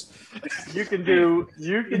functions. You can do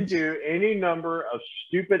any number of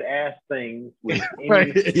stupid ass things with any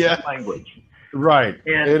language. Right.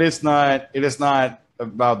 And it is not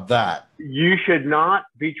about that. You should not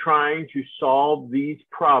be trying to solve these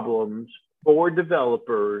problems for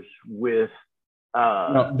developers with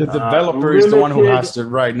no, the developer is the one who has to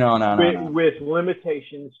no. With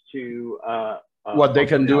limitations to what they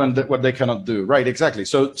can do and what they cannot do. Right, exactly.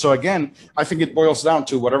 So again, I think it boils down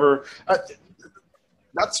to whatever.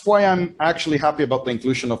 That's why I'm actually happy about the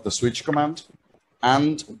inclusion of the switch command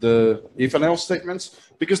and the if and else statements,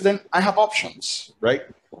 because then I have options, right?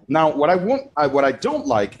 Now, what I don't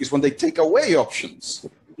like is when they take away options.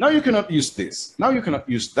 Now you cannot use this. Now you cannot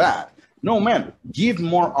use that. No, man, give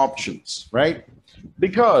more options, right?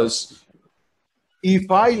 Because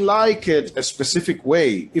if I like it a specific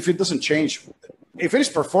way, if it doesn't change, if it is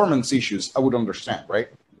performance issues, I would understand, right?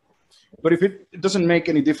 But if it doesn't make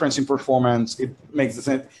any difference in performance, it makes the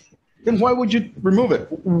same, then why would you remove it?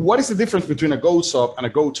 What is the difference between a go sub and a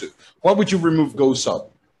go to? Why would you remove go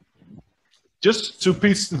sub? Just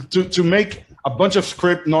to make a bunch of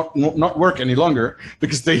script not work any longer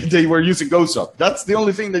because they were using go sub. That's the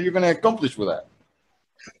only thing that you're going to accomplish with that.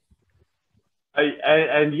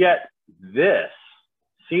 And yet this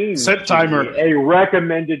seems set timer a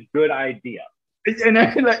recommended good idea. And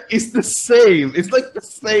it's the same. It's like the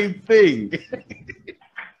same thing.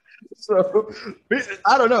 So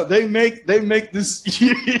I don't know. They make this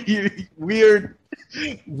weird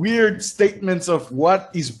weird statements of what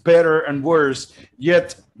is better and worse,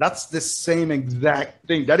 yet that's the same exact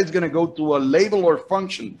thing. That is going to go to a label or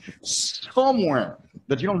function somewhere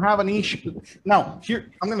that you don't have an issue. Now, here,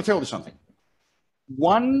 I'm going to tell you something.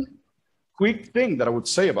 One quick thing that I would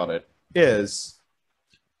say about it is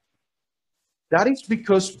that is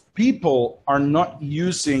because people are not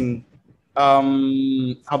using, how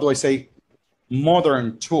do I say,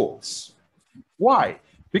 modern tools. Why?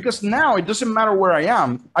 Because now it doesn't matter where I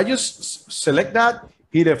am. I just select that,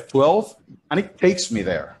 hit F12, and it takes me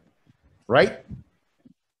there, right?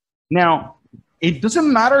 Now, it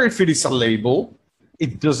doesn't matter if it is a label.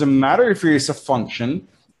 It doesn't matter if it is a function.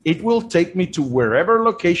 It will take me to wherever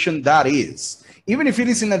location that is, even if it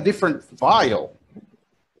is in a different file.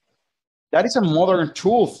 That is a modern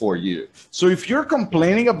tool for you. So if you're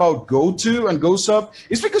complaining about GoTo and GoSub,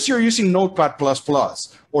 it's because you're using Notepad++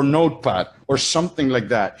 or Notepad or something like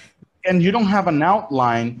that. And you don't have an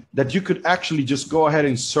outline that you could actually just go ahead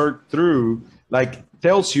and sort through, like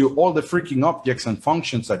tells you all the freaking objects and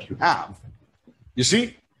functions that you have. You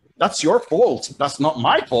see, that's your fault. That's not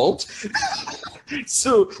my fault.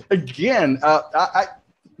 So again,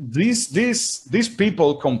 these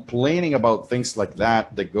people complaining about things like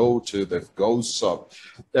that, the GoTo, the GoSub,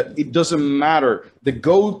 it doesn't matter. The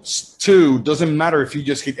GoTo doesn't matter if you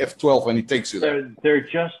just hit F12 and it takes you there. They're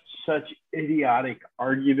just such idiotic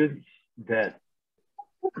arguments that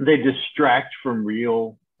they distract from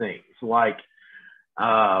real things. Like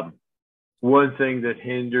one thing that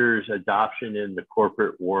hinders adoption in the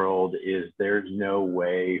corporate world is there's no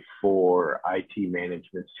way for IT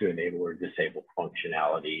managements to enable or disable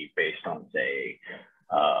functionality based on, say,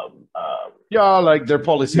 yeah, like their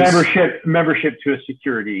policies. Membership to a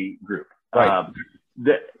security group. Right.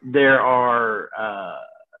 There are,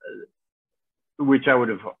 which I would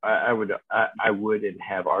and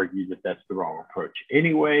have argued that that's the wrong approach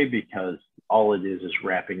anyway, because all it is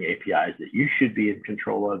wrapping APIs that you should be in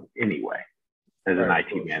control of anyway as an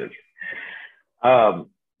IT manager.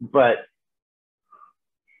 But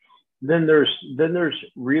then there's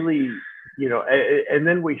really, you know, and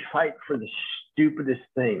then we fight for the stupidest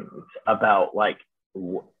things about, like,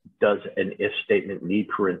 does an if statement need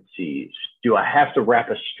parentheses? Do I have to wrap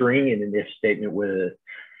a string in an if statement with a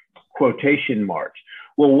quotation marks?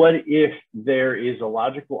 Well, what if there is a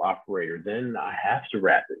logical operator? Then I have to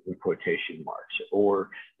wrap it in quotation marks. Or,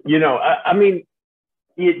 you know, I mean,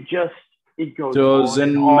 it goes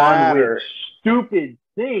doesn't on matter. with stupid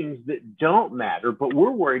things that don't matter, but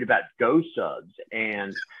we're worried about Go subs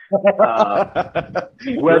and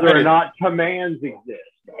whether or not commands exist.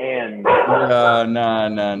 And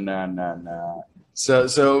no.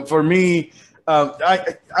 So for me,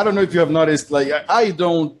 I don't know if you have noticed, like I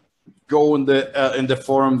don't go in the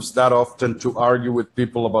forums that often to argue with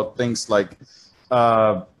people about things like,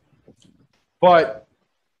 but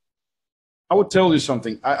I would tell you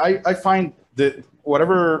something. I find that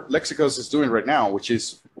whatever Lexicos is doing right now, which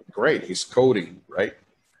is great, he's coding, right?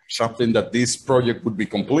 Something that this project would be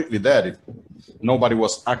completely dead if nobody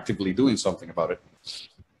was actively doing something about it.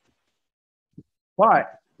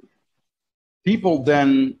 But people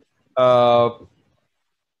then, the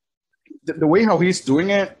way how he's doing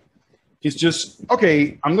it, he's just,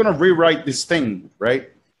 okay, I'm going to rewrite this thing,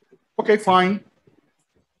 right? Okay, fine.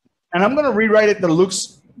 And I'm going to rewrite it that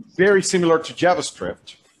looks very similar to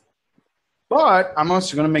JavaScript. But I'm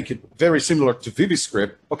also going to make it very similar to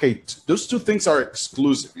VBScript. Okay, those two things are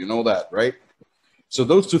exclusive. You know that, right? So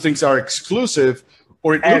those two things are exclusive,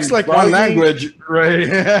 or it looks like one language, right?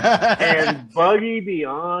 And buggy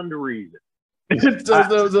beyond reason. And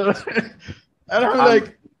I'm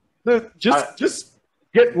like, just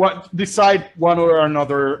get decide one or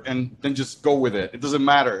another, and then just go with it. It doesn't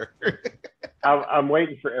matter. I'm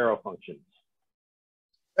waiting for arrow functions.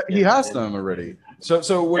 He has them already.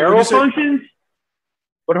 So when arrow functions.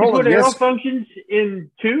 But hold on, arrow functions in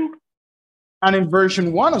 2 and in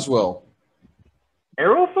version 1 as well.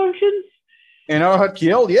 Arrow functions in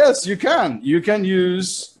AutoHotkey, yes, you can. You can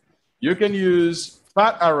use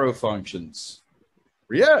fat arrow functions.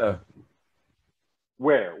 Yeah.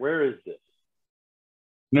 Where is this?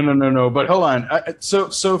 No. But hold on.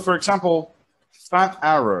 So for example, fat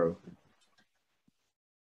arrow.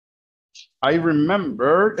 I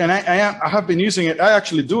remember, and I have been using it. I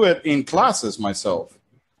actually do it in classes myself.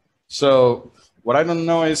 So what I don't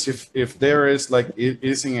know is if there is like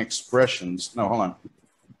using expressions. No, hold on.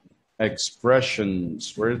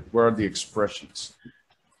 Expressions. Where are the expressions?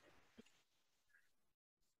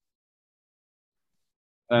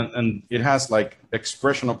 And it has like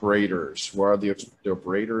expression operators. Where are the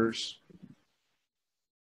operators?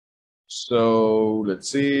 So let's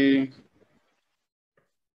see.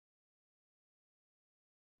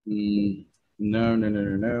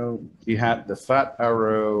 No. He had the fat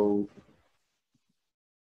arrow.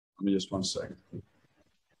 Let me just 1 second.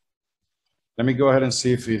 Let me go ahead and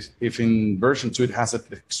see if in version 2 it has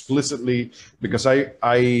it explicitly, because I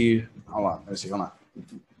hold on, let me see, hold on.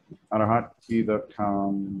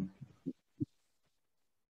 AutoHotkey.com.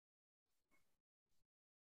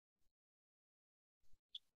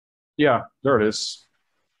 Yeah, there it is.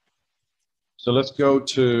 So let's go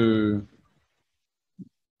to,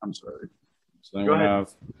 I'm sorry. So then we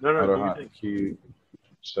have AutoHotkey.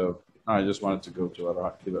 So I just wanted to go to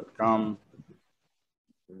AutoHotkey.com.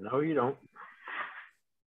 No, you don't.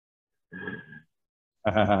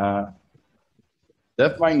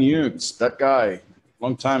 Death by Nukes, that guy.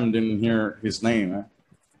 Long time didn't hear his name. Eh?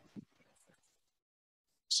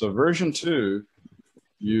 So version 2,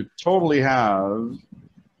 you totally have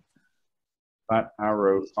fat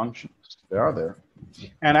arrow functions. They are there.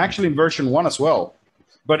 And actually in version 1 as well.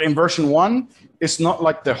 But in version 1, it's not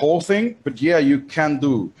like the whole thing, but yeah, you can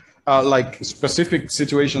do like specific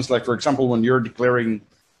situations, like for example, when you're declaring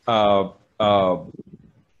how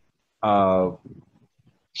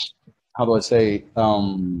do I say,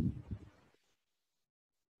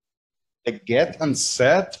 a get and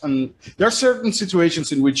set, and there are certain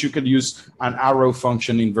situations in which you could use an arrow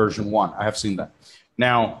function in version 1. I have seen that.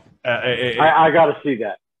 Now, I got to see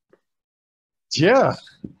that. Yeah.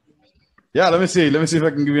 Yeah, let me see. Let me see if I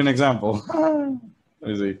can give you an example.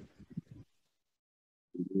 Let me see.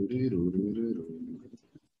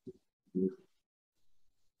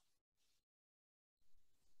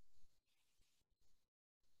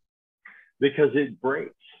 Because it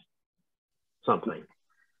breaks something.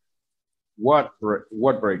 What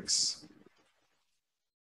breaks?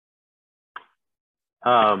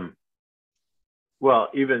 Well,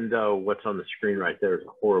 even though what's on the screen right there is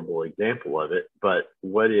a horrible example of it, but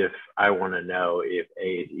what if I want to know if A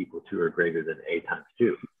is equal to or greater than A times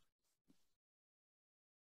 2?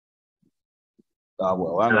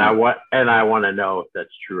 Well, and I want to know if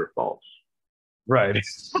that's true or false. Right.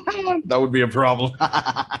 That would be a problem.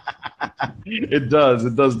 It does.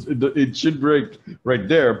 It should break right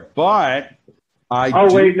there. But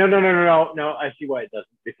wait, no. I see why it doesn't,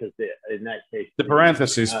 because in that case the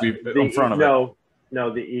parentheses be in front of it. No,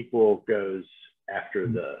 the equal goes after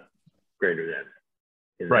the greater than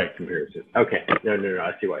in that comparison. Okay. No.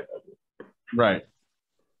 I see why it doesn't. Right.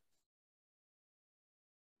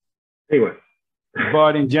 Anyway.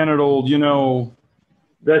 But in general, you know,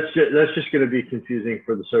 that's just going to be confusing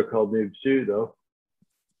for the so-called noobs too, though.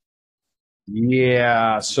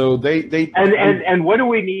 Yeah. So they and what do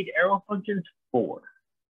we need arrow functions for?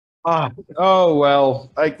 Oh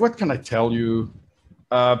well, like what can I tell you?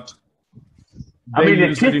 I mean,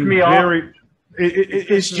 it pissed me off.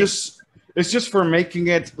 It's just for making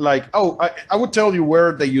it like, I would tell you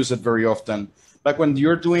where they use it very often. Like when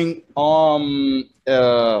you're doing how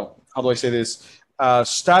do I say this?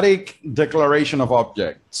 Static declaration of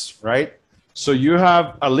objects, right? So you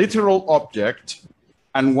have a literal object,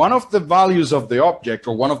 and one of the values of the object,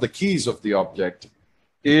 or one of the keys of the object,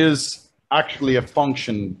 is actually a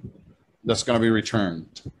function that's going to be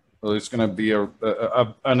returned. So it's going to be an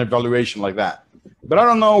evaluation like that. But I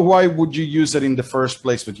don't know why would you use it in the first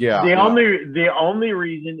place. But yeah, the only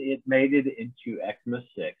reason it made it into Xmas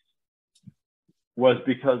 6 was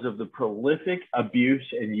because of the prolific abuse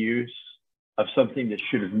and use of something that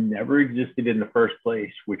should have never existed in the first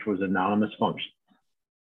place, which was anonymous functions.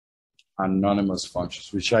 Anonymous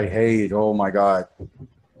functions, which I hate. Oh my god,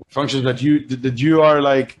 functions that you are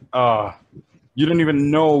like, you don't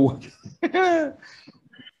even know.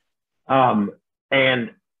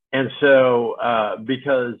 And so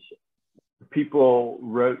because people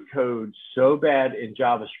wrote code so bad in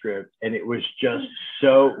JavaScript, and it was just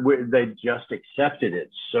they just accepted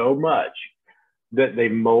it so much that they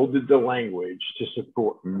molded the language to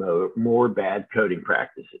support more bad coding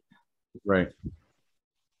practices. Right.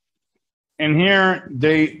 And here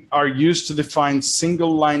they are used to define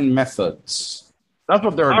single line methods. That's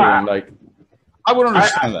what they're doing. Like, I would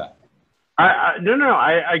understand that. No,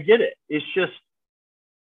 I get it. It's just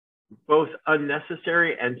both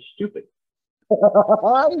unnecessary and stupid.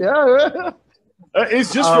 Yeah.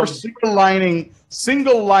 It's just for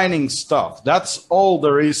single lining stuff. That's all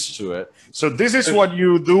there is to it. So this is what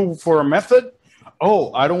you do for a method.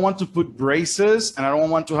 Oh, I don't want to put braces, and I don't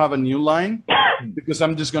want to have a new line because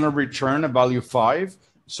I'm just going to return a value 5.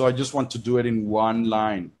 So I just want to do it in one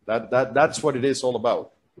line. That's what it is all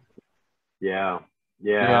about. Yeah.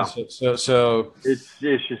 So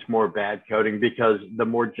it's just more bad coding, because the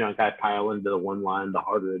more junk I pile into the one line, the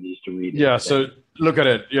harder it is to read. Yeah. So look at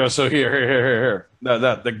it. Yeah. So here.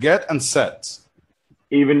 The get and set.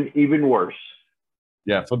 Even worse.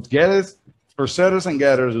 Yeah, for getters, for setters and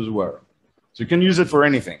getters as well. So you can use it for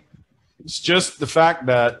anything. It's just the fact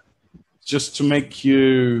that just to make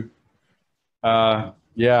you,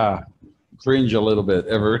 yeah, cringe a little bit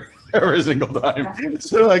every single time.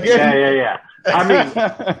 So again, Yeah. I mean,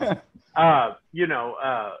 you know,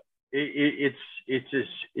 it's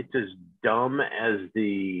as dumb as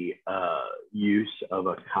the use of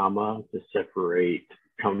a comma to separate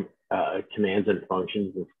commands and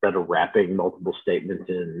functions instead of wrapping multiple statements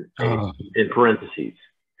in parentheses.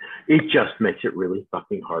 It just makes it really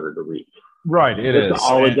fucking harder to read. Right, That's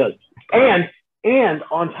all it does. And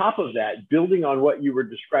on top of that, building on what you were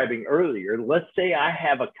describing earlier, let's say I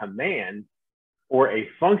have a command or a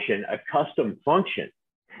function, a custom function,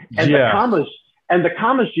 and the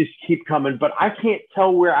commas just keep coming, but I can't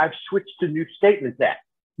tell where I've switched to new statements at.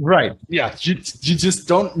 Right. Yeah. You just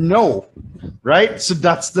don't know. Right. So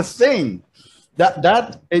that's the thing.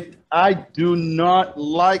 I do not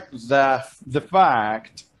like the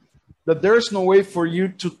fact that there's no way for you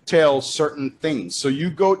to tell certain things. So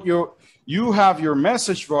you have your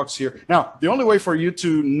message box here. Now, the only way for you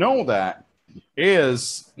to know that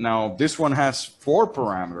is, now this one has 4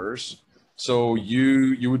 parameters. So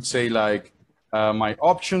you would say like, my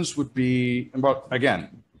options would be, but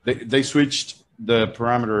again, they switched the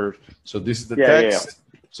parameter. So this is the text.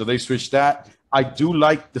 Yeah. So they switched that. I do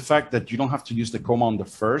like the fact that you don't have to use the comma on the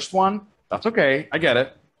first one. That's okay. I get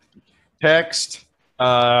it. Text,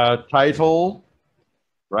 title,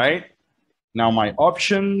 right? Now my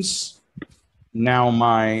options. Now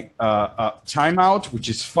my timeout, which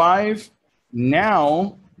is 5.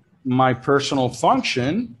 Now my personal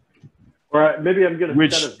function. Or maybe I'm going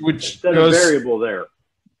to set a variable there.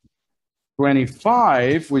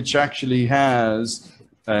 25, which actually has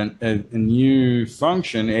a new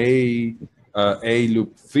function, a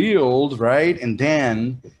loop field, right? And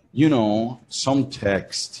then, you know, some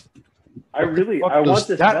text. I want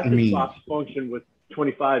this message box function with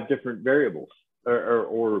 25 different variables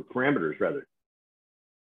or parameters, rather.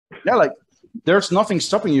 Yeah, like there's nothing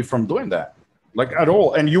stopping you from doing that, like at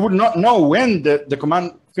all. And you would not know when the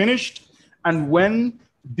command finished and when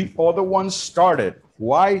the other one started.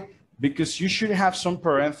 Why? Because you should have some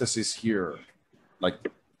parentheses here, like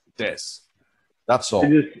this. That's all.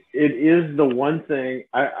 It is the one thing.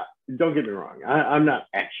 Don't get me wrong. I'm not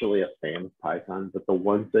actually a fan of Python, but the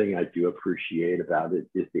one thing I do appreciate about it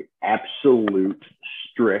is the absolute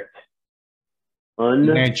strict,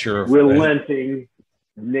 unrelenting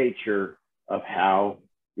nature of how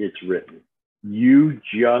it's written. You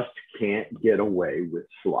just can't get away with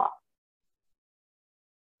slop.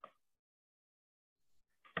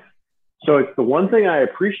 So it's the one thing I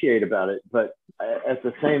appreciate about it, but at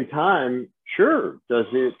the same time, sure, does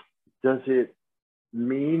it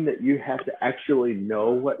mean that you have to actually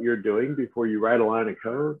know what you're doing before you write a line of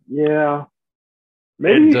code? Yeah.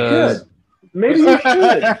 Maybe you should. Maybe you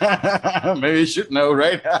should. Maybe you should know,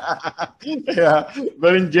 right? Yeah.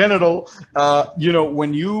 But in general, you know,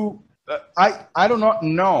 when you, I do not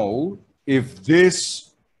know if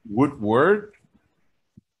this would work,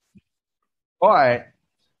 but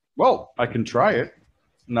well, I can try it.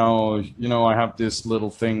 Now, you know, I have this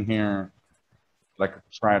little thing here. Like,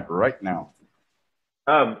 try it right now.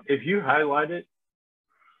 If you highlight it,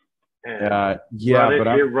 and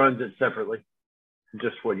it runs it separately.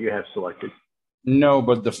 Just what you have selected. No,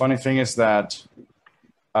 but the funny thing is that,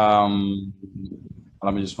 let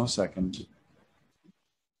me just 1 second.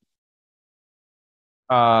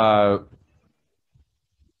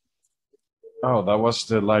 Oh, that was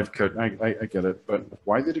the live code. I get it, but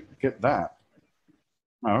why did it get that?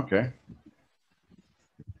 Oh, okay.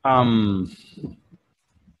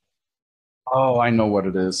 Oh, I know what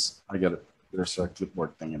it is. I get it. There's a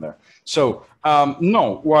clipboard thing in there. So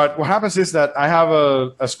no, what happens is that I have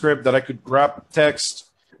a script that I could grab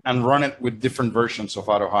text and run it with different versions of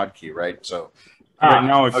AutoHotkey, right? So right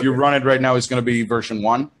now, if you run it right now, it's going to be version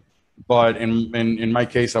 1. But in my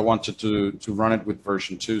case, I wanted to run it with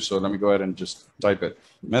version 2. So let me go ahead and just type it.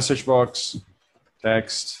 Message box,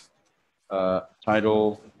 text,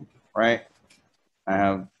 title, right? I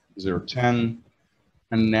have 010,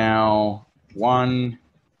 and now 1,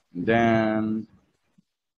 and then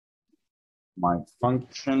my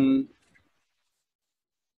function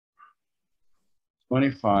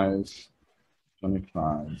 25, some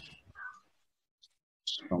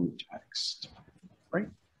text, right?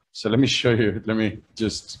 So let me show you. Let me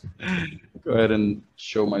just go ahead and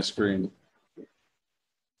show my screen.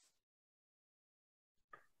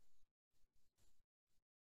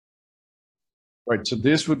 Right, so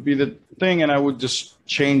this would be the thing, and I would just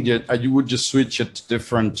change it. You would just switch it to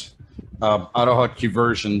different AutoHotkey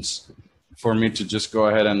versions for me to just go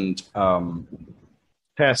ahead and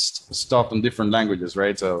test stuff in different languages,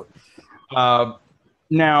 right? So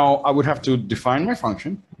now I would have to define my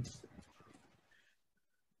function.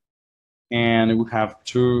 And it would have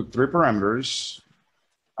 3 parameters.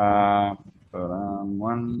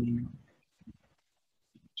 1,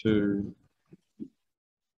 2,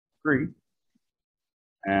 3.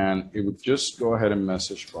 And it would just go ahead and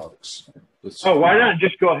message box. Why not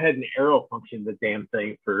just go ahead and arrow function the damn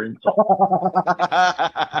thing for insult?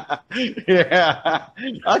 Yeah,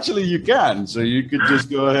 actually you can. So you could just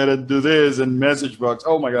go ahead and do this and message box.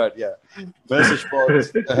 Oh my God, yeah, message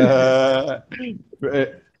box.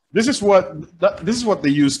 This is what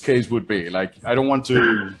the use case would be. Like, I don't want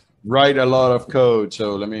to write a lot of code,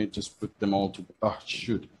 so let me just put them all to. Oh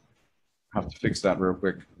shoot, I have to fix that real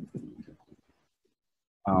quick.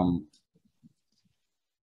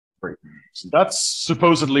 Great. So that's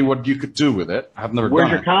supposedly what you could do with it. I've never done it.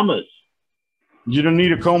 Where's your commas? You don't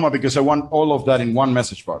need a comma because I want all of that in one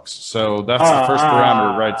message box. So that's the first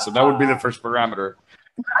parameter, right? So that would be the first parameter.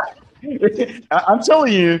 I'm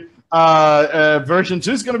telling you, version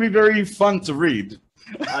 2 is going to be very fun to read.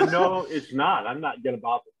 No, it's not. I'm not going to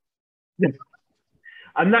bother.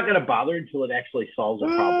 I'm not going to bother until it actually solves a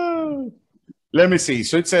problem. Let me see.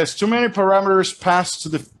 So it says too many parameters passed to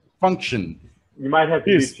the function. You might have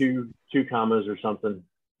to do two commas or something.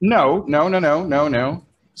 No.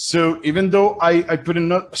 So even though I put in,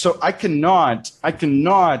 so I cannot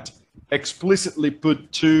explicitly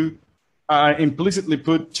put implicitly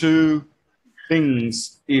put 2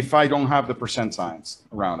 things if I don't have the percent signs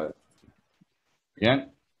around it. Again,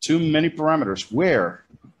 too many parameters. Where?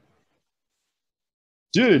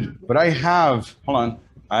 Dude, but I have, hold on.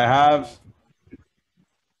 I have,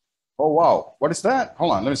 oh wow, what is that?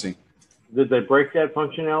 Hold on, let me see. Did they break that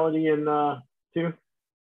functionality in 2?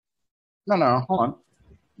 No, hold on.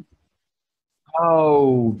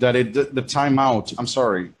 Oh, the timeout. I'm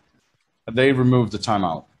sorry. They removed the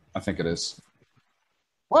timeout. I think it is.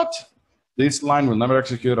 What? This line will never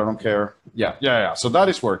execute. I don't care. Yeah. So that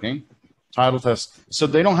is working. Title test. So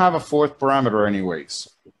they don't have a 4th parameter anyways.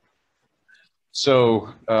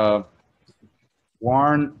 So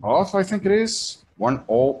warn off, I think it is. Warn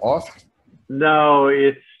all off. No,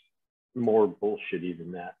 it's more bullshitty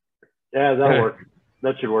than that. Yeah, that'll work.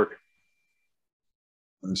 That should work.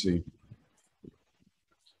 Let me see.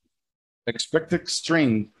 Expected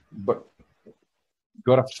string, but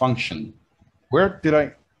got a function. Where did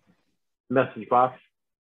I? Message box.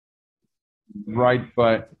 Right,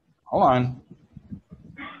 but hold on.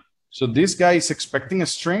 So this guy is expecting a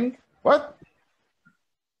string? What?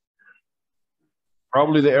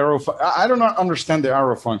 Probably the arrow. I do not understand the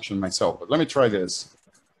arrow function myself, but let me try this.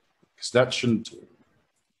 Because that shouldn't.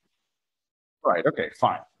 Right, okay,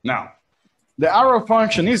 fine. Now, the arrow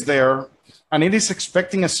function is there, and it is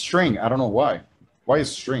expecting a string. I don't know why. Why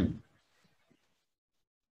is string?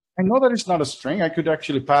 I know that it's not a string. I could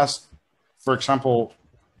actually pass, for example,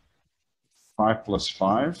 5 +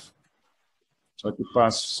 5. So I could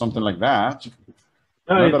pass something like that.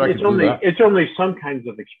 It's only some kinds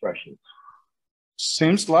of expressions.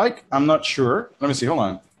 Seems like. I'm not sure. Let me see. Hold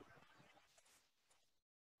on.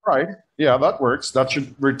 Right. Yeah, that works. That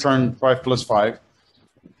should return 5 + 5.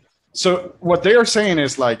 So what they are saying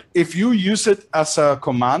is, like, if you use it as a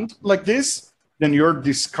command like this, then you're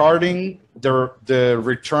discarding the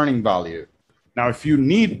returning value. Now, if you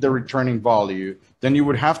need the returning value, then you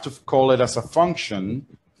would have to call it as a function,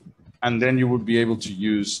 and then you would be able to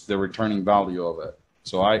use the returning value of it.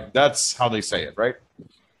 So that's how they say it, right?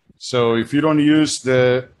 So if you don't use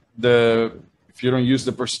the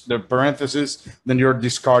parentheses, then you're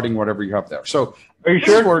discarding whatever you have there. So are you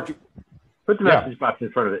sure? Put the message box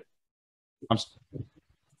in front of it.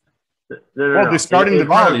 No. Discarding the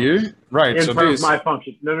value, right? In front of my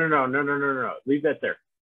function. No. Leave that there,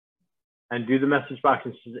 and do the message box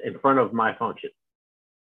in front of my function.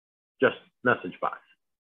 Just message box.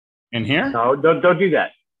 In here? No, don't do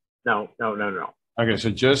that. No. Okay, so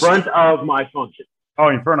just front of my function. Oh,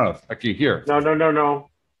 in front of. Okay, here. No.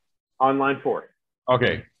 On line 4.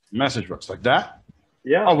 Okay, message box like that.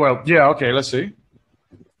 Yeah. Oh well, yeah. Okay, let's see.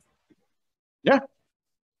 Yeah.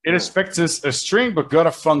 It expects a string, but got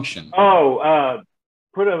a function. Oh,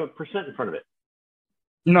 put a percent in front of it.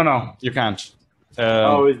 No, you can't. Is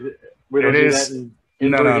it? We don't do that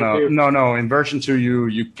No. In version 2,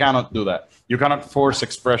 you cannot do that. You cannot force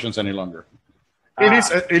expressions any longer.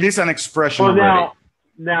 It is an expression already.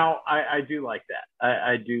 Now I do like that.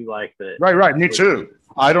 I do like that. Right. Me too.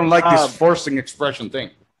 I don't like this forcing expression thing.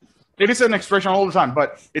 It is an expression all the time,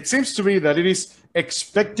 but it seems to be that it is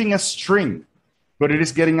expecting a string. but it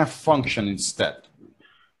is getting a function instead.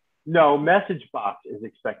 No, message box is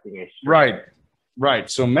expecting a string. Right, right.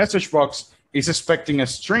 So message box is expecting a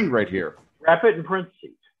string right here. Wrap it in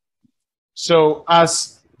parentheses. So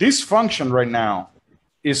as this function right now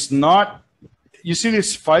is not, you see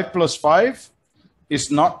this 5 plus 5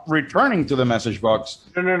 is not returning to the message box.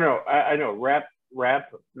 No. I know.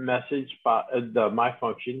 Wrap message my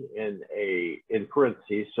function in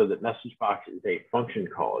parentheses so that message box is a function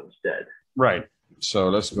call instead. Right. So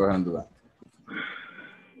let's go ahead and do that.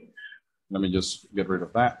 Let me just get rid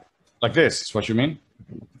of that. Like this is what you mean?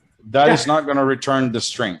 That is not going to return the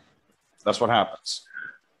string. That's what happens.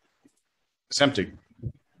 It's empty.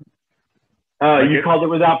 You called it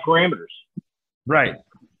without parameters. Right.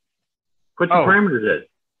 Put the parameters in.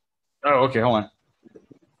 Oh, okay. Hold on.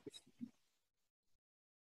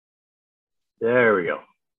 There we go.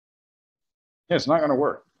 Yeah, it's not going to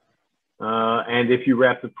work. And if you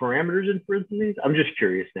wrap the parameters in parentheses, I'm just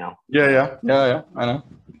curious now. Yeah. I know.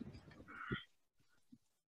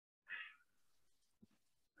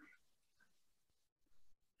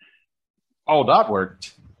 Oh, that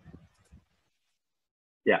worked.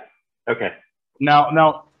 Yeah. Okay.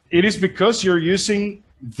 Now it is because you're using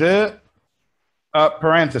the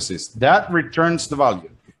parentheses that returns the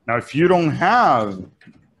value. Now, if you don't have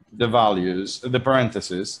the values, the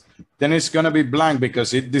parentheses, then it's going to be blank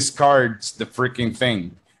because it discards the freaking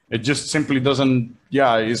thing. It just simply doesn't.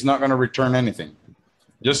 Yeah, it's not going to return anything.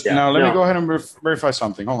 Just now, let me go ahead and verify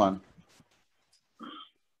something. Hold on.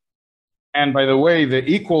 And by the way, the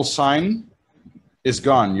equal sign is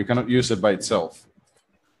gone. You cannot use it by itself.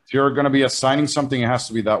 If you're going to be assigning something, it has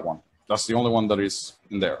to be that one. That's the only one that is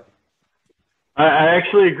in there. I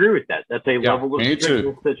actually agree with that. That's a level of me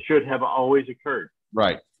too. that should have always occurred.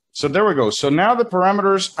 Right. So there we go. So now the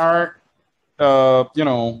parameters are, yeah,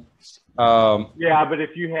 but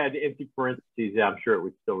if you had empty parentheses, I'm sure it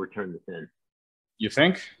would still return the 10. You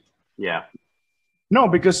think? Yeah. No,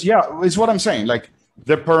 because, it's what I'm saying. Like,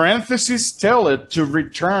 the parentheses tell it to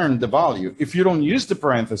return the value. If you don't use the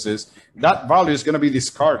parentheses, that value is going to be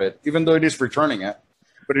discarded, even though it is returning it,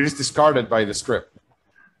 but it is discarded by the script.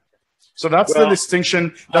 So that's the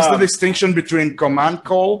distinction. That's the distinction between command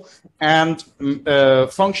call and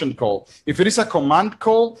function call. If it is a command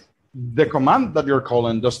call, the command that you're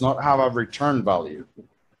calling does not have a return value.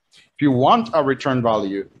 If you want a return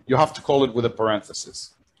value, you have to call it with a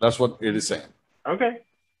parenthesis. That's what it is saying. Okay.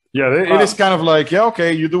 Yeah, it is kind of like,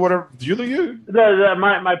 okay, you do whatever, you do you.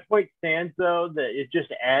 My point stands, though, that it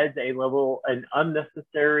just adds an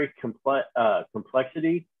unnecessary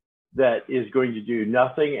complexity that is going to do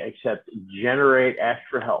nothing except generate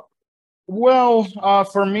extra help. Well,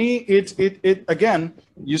 for me, it again,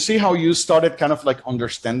 you see how you started kind of like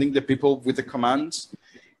understanding the people with the commands?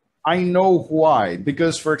 I know why.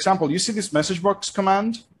 Because, for example, you see this message box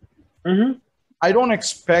command? Mm-hmm. I don't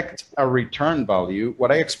expect a return value. What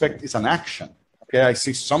I expect is an action. Okay, I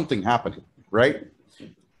see something happening, right?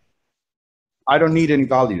 I don't need any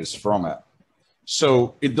values from it.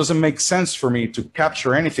 So it doesn't make sense for me to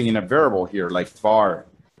capture anything in a variable here, like var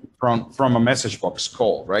from a message box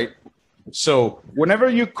call, right? So whenever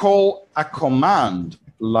you call a command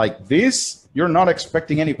like this, you're not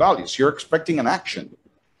expecting any values. You're expecting an action.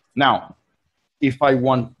 Now, if I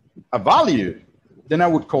want a value, then I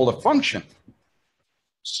would call a function.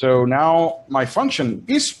 So now my function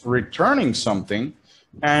is returning something,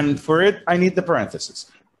 and for it, I need the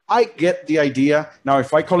parentheses. I get the idea. Now,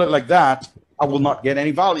 if I call it like that, I will not get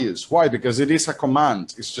any values. Why? Because it is a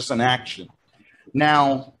command. It's just an action.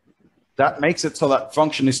 Now, that makes it so that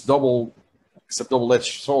function is it's a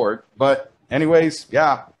double-edged sword. But anyways,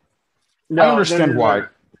 yeah, I understand why.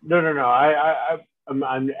 No.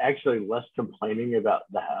 I'm actually less complaining about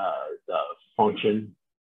the function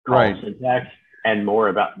call syntax and more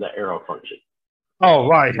about the arrow function. Oh,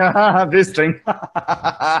 right. This thing.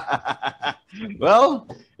 Well,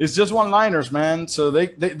 it's just one-liners, man. So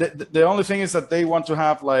the only thing is that they want to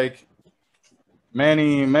have like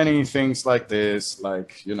many things like this,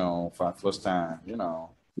 like, 5 plus 10,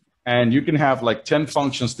 and you can have like 10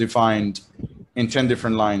 functions defined in 10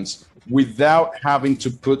 different lines without having to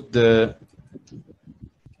put the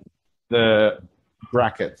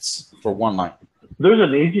brackets for one line. There's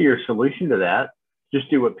an easier solution to that. Just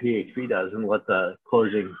do what PHP does and let the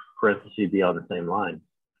closing parenthesis be on the same line,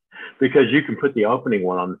 because you can put the opening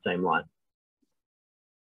one on the same line.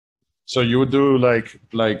 So you would do like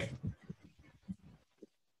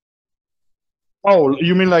oh,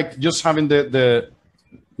 you mean like just having the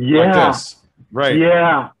like this, right?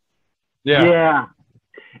 Yeah.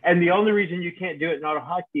 And the only reason you can't do it in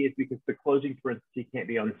AutoHotkey is because the closing parenthesis can't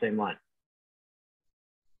be on the same line.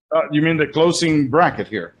 You mean the closing bracket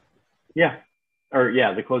here? Yeah. Or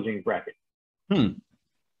yeah, the closing bracket. Hmm.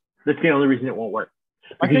 That's the only reason it won't work.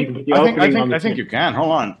 I think you can.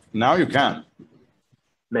 Hold on. Now you can.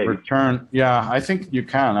 Maybe. Return. Yeah, I think you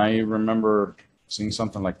can. I remember seeing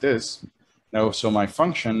something like this. Now, so my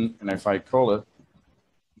function, and if I call it,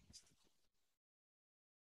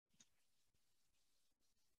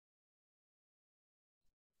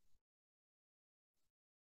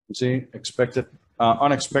 see,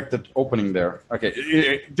 unexpected opening there.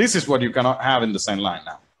 Okay, this is what you cannot have in the same line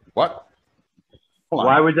now. What?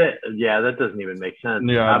 Why would that? Yeah, that doesn't even make sense.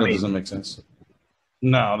 Yeah, that doesn't make sense.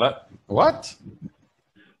 No, that what?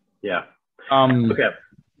 Yeah. Okay.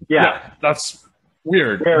 Yeah, that's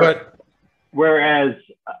weird. Whereas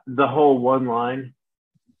the whole one line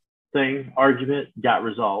thing argument got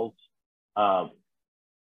resolved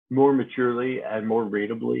more maturely and more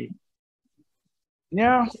readably.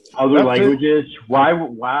 Yeah. Other languages.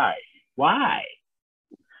 Why?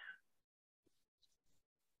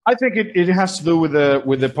 I think it has to do with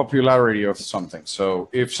the popularity of something. So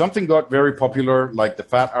if something got very popular, like the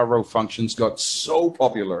fat arrow functions got so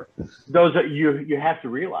popular, those are you have to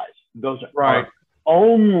realize those right. are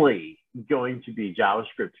only going to be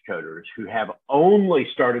JavaScript coders who have only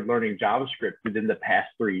started learning JavaScript within the past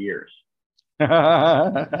 3 years.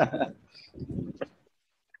 I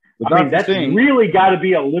mean, that's really got to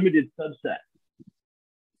be a limited subset.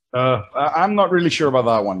 I'm not really sure about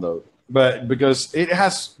that one though. But because it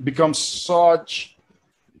has become such,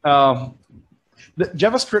 the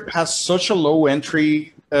JavaScript has such a low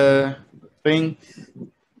entry thing.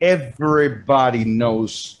 Everybody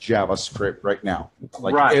knows JavaScript right now.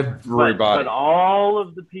 Like right. Everybody. But all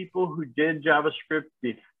of the people who did JavaScript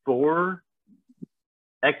before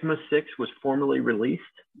ECMA 6 was formally released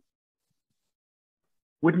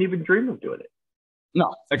wouldn't even dream of doing it.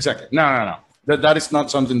 No, exactly. No. That is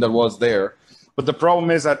not something that was there. But the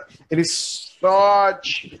problem is that it is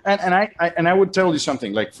such, and I would tell you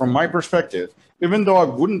something, like from my perspective, even though I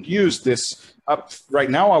wouldn't use this right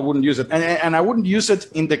now, I wouldn't use it. And I wouldn't use it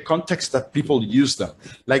in the context that people use them.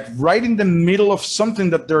 Like right in the middle of something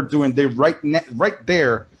that they're doing, they right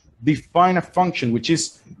there define a function, which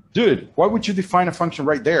is, dude, why would you define a function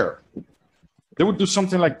right there? They would do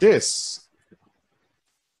something like this,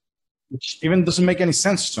 which even doesn't make any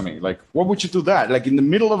sense to me. Like, why would you do that? Like in the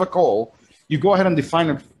middle of a call, you go ahead and define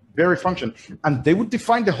a very function, and they would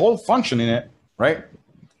define the whole function in it, right?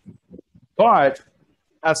 But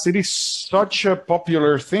as it is such a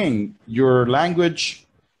popular thing, your language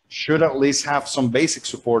should at least have some basic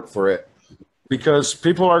support for it, because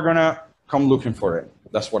people are gonna come looking for it.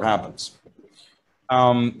 That's what happens.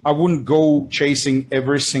 I wouldn't go chasing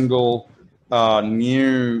every single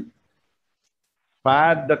new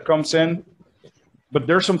fad that comes in. But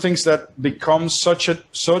there's some things that become such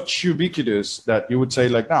ubiquitous that you would say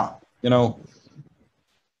like, nah, you know,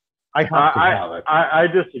 I have to have it. I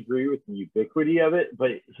disagree with the ubiquity of it,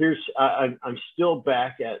 but I'm still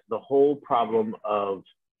back at the whole problem of,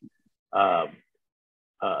 so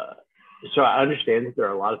I understand that there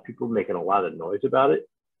are a lot of people making a lot of noise about it.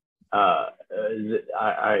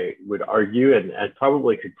 I would argue, and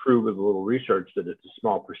probably could prove with a little research, that it's a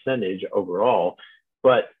small percentage overall.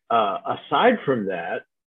 But aside from that,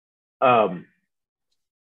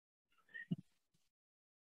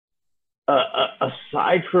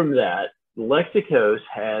 Lexicos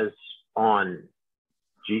has on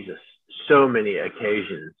so many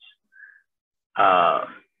occasions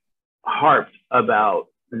harped about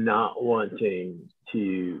not wanting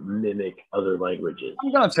to mimic other languages.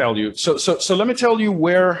 I'm gonna tell you. So let me tell you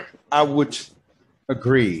where I would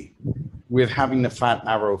agree with having the fat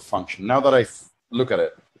arrow function. Now that I look at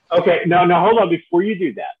it. Okay, now hold on. Before you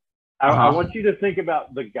do that, I want you to think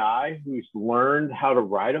about the guy who's learned how to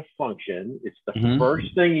write a function. It's the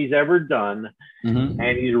first thing he's ever done,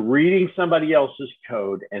 and he's reading somebody else's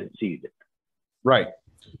code and sees it. Right.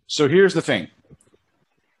 So here's the thing.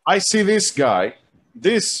 I see this guy.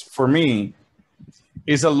 This, for me,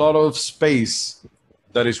 is a lot of space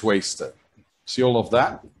that is wasted. See all of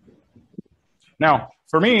that? Now,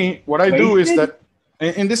 for me, what I do is that,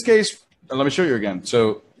 in this case, let me show you again.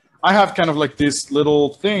 So I have kind of like this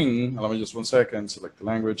little thing. Let me just 1 second, select the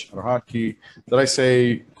language, AutoHotkey, that I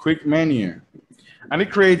say quick menu. And it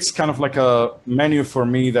creates kind of like a menu for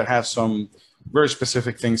me that has some very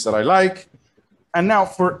specific things that I like. And now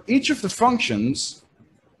for each of the functions,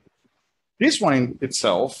 this one in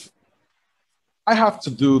itself, I have to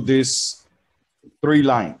do this 3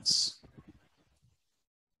 lines.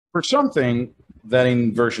 For something that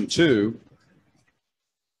in version 2,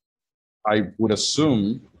 I would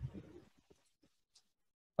assume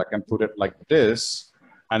I can put it like this.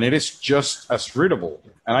 and it is just as readable.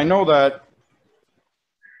 And I know that,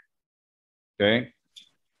 okay,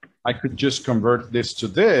 I could just convert this to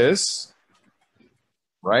this,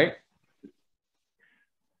 right?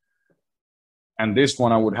 And this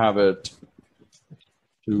one, I would have it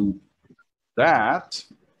to that.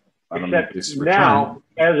 Except now,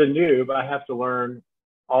 as a noob, I have to learn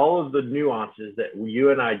all of the nuances that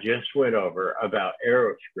you and I just went over about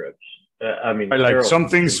arrow scripts. Like some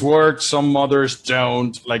things work, some others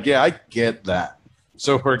don't. Like, yeah, I get that.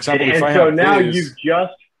 So, for example, if I have now this, you've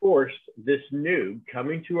just forced this noob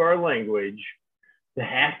coming to our language to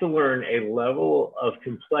have to learn a level of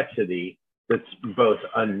complexity that's both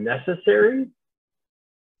unnecessary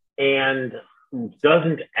and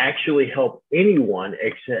doesn't actually help anyone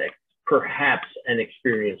except perhaps an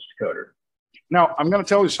experienced coder. Now, I'm going to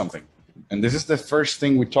tell you something. And this is the first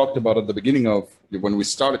thing we talked about at the beginning of when we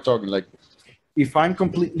started talking. Like, if I'm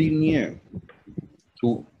completely new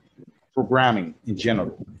to programming in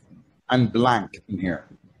general, I'm blank in here.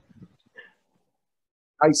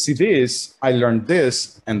 I see this, I learned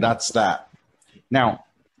this, and that's that. Now,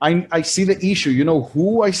 I see the issue. You know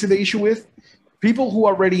who I see the issue with? People who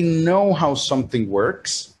already know how something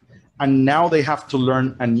works, and now they have to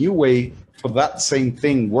learn a new way for that same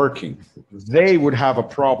thing working. They would have a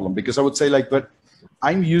problem, because I would say, like, but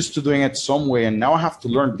I'm used to doing it some way, and now I have to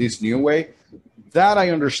learn this new way. That I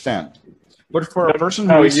understand. But for a person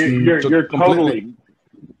who is you're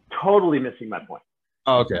totally missing my point.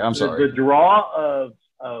 Oh, okay, I'm sorry. The draw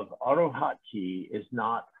of AutoHotkey is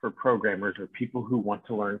not for programmers or people who want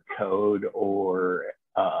to learn code or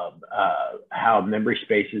how memory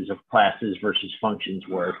spaces of classes versus functions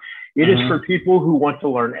work. It is for people who want to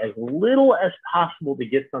learn as little as possible to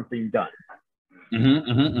get something done.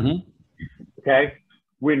 Okay?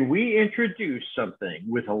 When we introduce something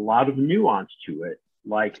with a lot of nuance to it,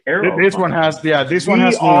 like arrow this one has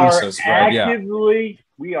nuances, right? Actively,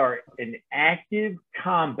 we are in active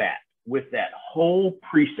combat with that whole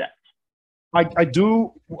preset.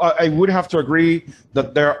 I would have to agree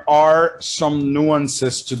that there are some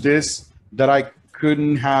nuances to this that I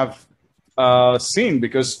couldn't have seen,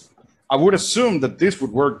 because I would assume that this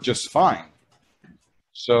would work just fine.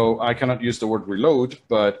 So I cannot use the word reload,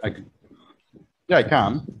 but I could. Yeah, I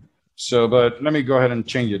can. So, but let me go ahead and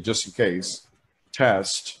change it just in case.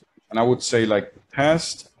 Test, and I would say like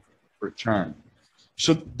test return.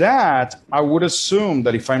 So that I would assume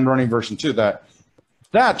that if I'm running version 2, that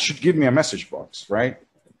should give me a message box, right?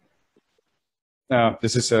 Now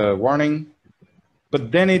this is a warning,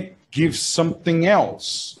 but then it gives something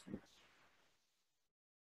else.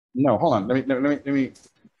 No, hold on. Let me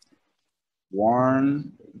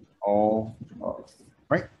warn all of,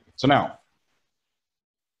 right? So now,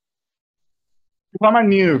 if I'm a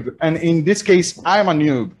noob, and in this case, I'm a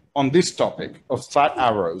noob on this topic of fat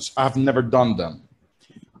arrows, I've never done them.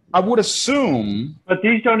 I would assume. But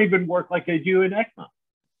these don't even work like they do in ECMA.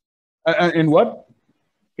 In what?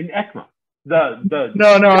 In ECMA. No.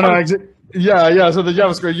 Yeah. So the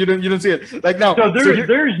JavaScript, you don't see it. Like now. So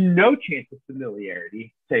there's no chance of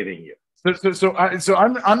familiarity saving you. So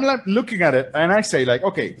I'm like looking at it, and I say, like,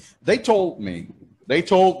 okay, they just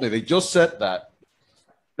said that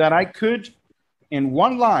I could, in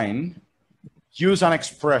one line, use an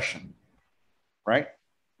expression, right?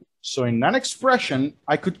 So in that expression,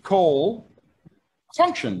 I could call a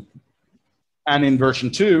function. And in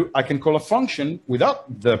version 2, I can call a function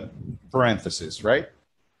without the parentheses, right?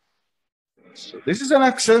 So this is an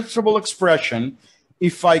accessible expression.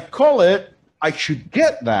 If I call it, I should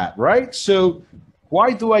get that, right? So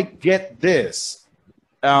why do I get this?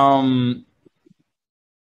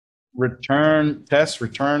 Return.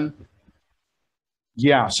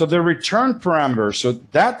 Yeah, so the return parameter, so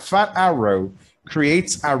that fat arrow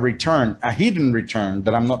creates a return, a hidden return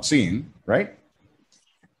that I'm not seeing, right?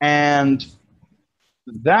 And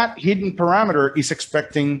that hidden parameter is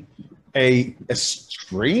expecting a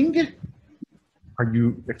string. Are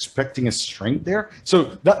you expecting a string there?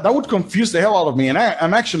 So that would confuse the hell out of me. And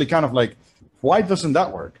I'm actually kind of like, why doesn't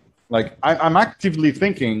that work? Like, I'm actively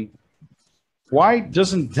thinking, why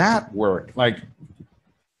doesn't that work? Like,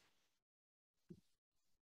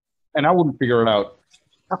 and I wouldn't figure it out.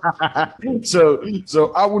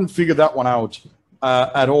 So I wouldn't figure that one out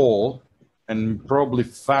at all. And probably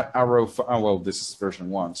fat arrow, well, this is version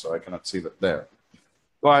 1, so I cannot see that there.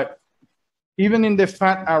 But even in the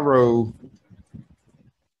fat arrow,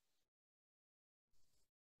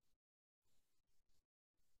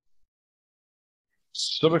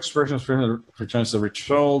 sub-expression returns the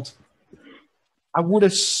result. I would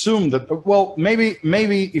assume that, well, maybe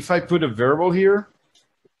if I put a variable here,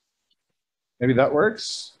 maybe that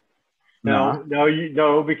works. No,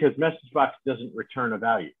 no, because message box doesn't return a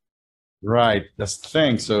value. Right, that's the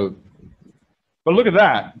thing. So, but look at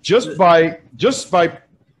that. Just by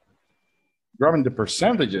grabbing the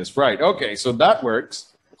percentages, right? Okay, so that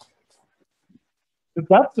works. But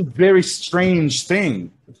that's a very strange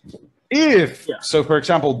thing. If so, for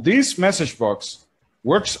example, this message box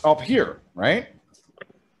works up here, right?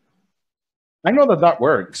 I know that that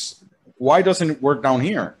works. Why doesn't it work down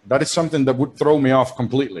here? That is something that would throw me off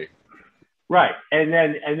completely. Right, and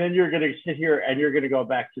then you're going to sit here and you're going to go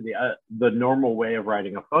back to the normal way of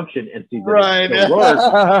writing a function and see that it still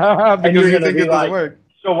works. Because you think it doesn't work.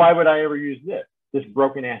 So why would I ever use this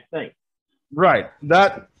broken ass thing? Right.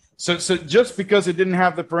 So just because it didn't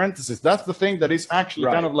have the parentheses, that's the thing that is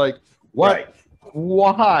actually kind of like, what? Right.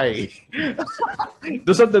 Why?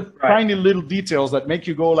 Those are the tiny little details that make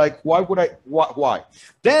you go like, why would I? Why?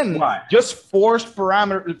 Then just force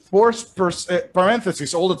parentheses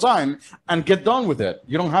all the time and get done with it.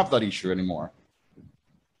 You don't have that issue anymore.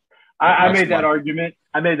 I made that argument.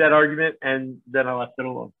 And then I left it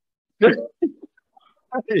alone.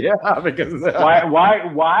 Yeah, because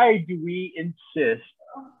why do we insist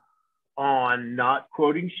on not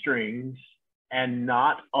quoting strings and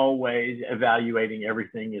not always evaluating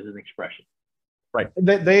everything as an expression? Right.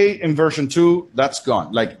 They in version 2, that's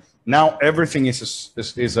gone. Like now everything is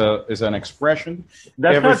an expression.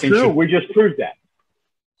 That's everything not true. We just proved that.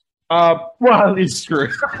 Well, it's true.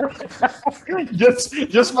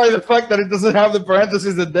 just by the fact that it doesn't have the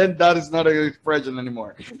parentheses, and then that is not an expression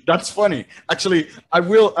anymore. That's funny. Actually, I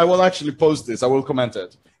will actually post this. I will comment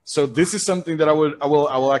it. So this is something that I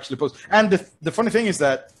will actually post. And the funny thing is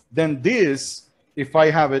that then this, if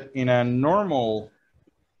I have it in a normal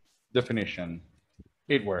definition,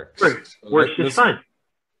 it works. Works just fine.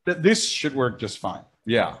 This should work just fine.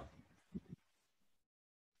 Yeah.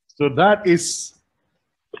 So that is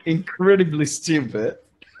incredibly stupid.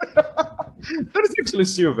 That is actually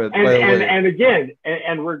stupid. And again,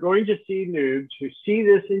 we're going to see noobs who see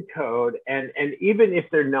this in code, and even if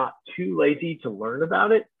they're not too lazy to learn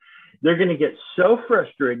about it, they're going to get so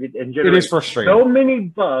frustrated and generate so many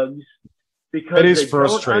bugs because they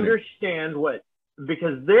don't understand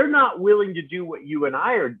because they're not willing to do what you and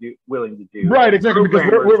I are willing to do. Right, exactly.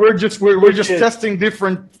 Because we're just testing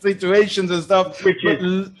different situations and stuff. Which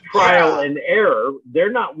is trial and error.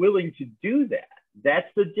 They're not willing to do that. That's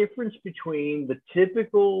the difference between the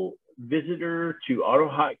typical visitor to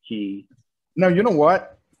AutoHotkey. Now, you know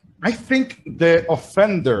what? I think the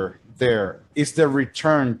offender there is the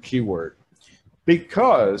return keyword,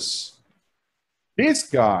 because this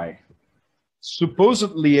guy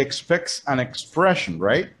supposedly expects an expression,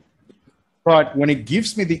 right? But when it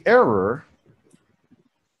gives me the error,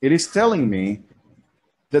 it is telling me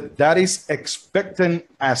that is expecting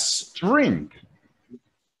a string.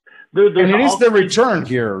 And it is the return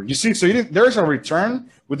here. You see, so there's a return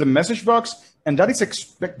with the message box, and that is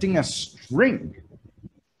expecting a string.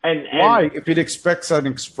 And why, if it expects an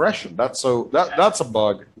expression? That's a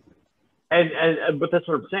bug. But that's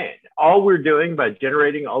what I'm saying. All we're doing by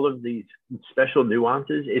generating all of these special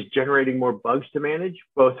nuances is generating more bugs to manage,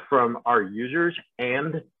 both from our users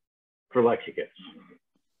and for lexicons.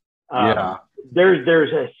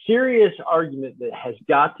 There's a serious argument that has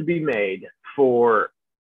got to be made for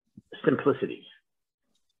simplicity.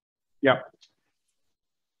 Yeah.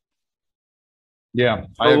 Yeah.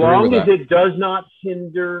 As long as it does not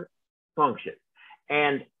hinder function.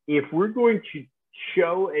 And if we're going to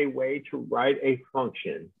show a way to write a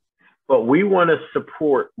function, but we want to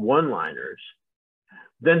support one-liners,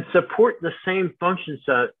 then support the same function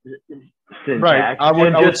syntax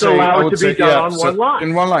and just allow it to be done on one line.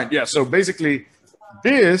 In one line, yeah. So basically,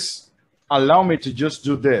 this allow me to just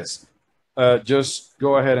do this. Just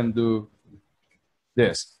go ahead and do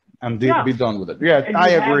this, and be done with it. Yeah, I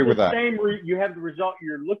agree with that. You have the result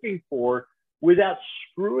you're looking for without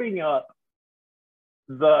screwing up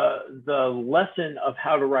the lesson of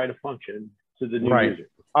how to write a function to the new user.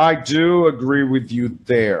 I do agree with you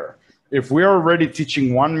there. If we're already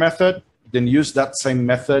teaching one method, then use that same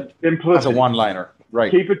method as a one-liner.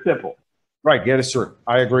 Right. Keep it simple. Right. Get it straight.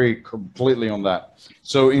 I agree completely on that.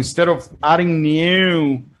 So instead of adding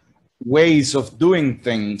new ways of doing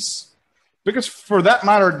things, because for that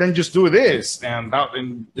matter, then just do this, and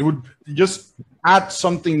it would just add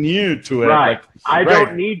something new to it. Right. I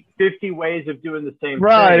don't need 50 ways of doing the same thing.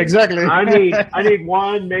 Right, exactly. I need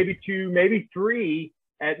one, maybe two, maybe three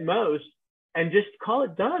at most, and just call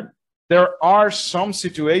it done. There are some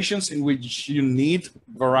situations in which you need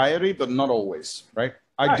variety, but not always, right?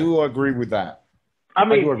 I do agree with that. I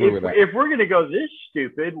mean, if we're going to go this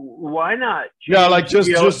stupid, why not?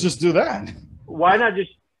 Just do that. Why not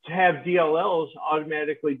just have DLLs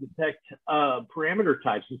automatically detect parameter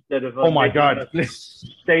types instead of oh my God,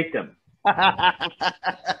 state them.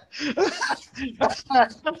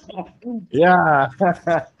 Yeah.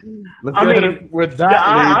 Let's go ahead with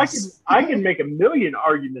that. I can make a million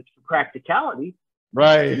arguments for practicality.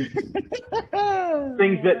 Right.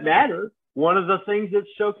 Things that matter. One of the things that's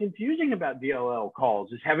so confusing about DLL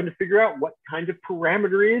calls is having to figure out what kind of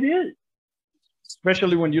parameter it is.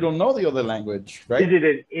 Especially when you don't know the other language, right? Is it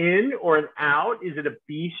an in or an out? Is it a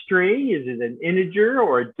B string? Is it an integer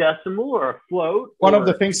or a decimal or a float? One of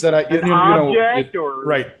the things that I,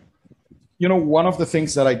 right. You know, one of the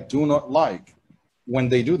things that I do not like when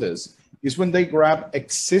they do this is when they grab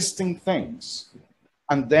existing things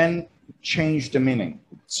and then change the meaning.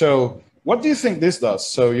 So what do you think this does?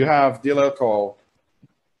 So you have DLL call,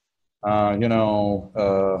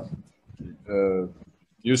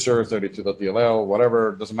 user 32.dll,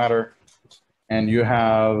 whatever, doesn't matter. And you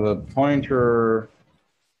have a pointer,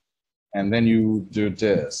 and then you do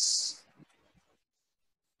this.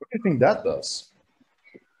 What do you think that does?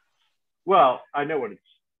 Well, I know what it's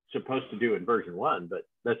supposed to do in version 1, but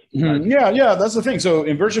that's... Yeah, that's the thing. So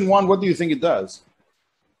in version 1, what do you think it does?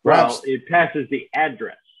 Well, it passes the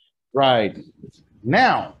address. Right.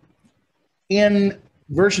 Now, in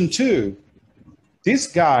version 2, this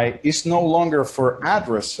guy is no longer for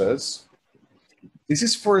addresses. This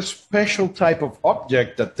is for a special type of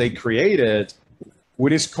object that they created,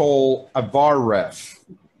 which is called a var ref.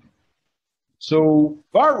 So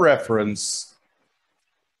var reference,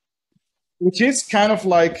 which is kind of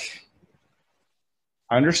like,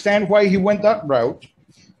 I understand why he went that route,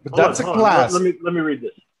 but that's a class. Let me read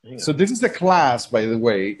this. So this is a class, by the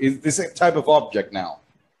way. It's a type of object now.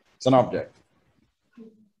 It's an object.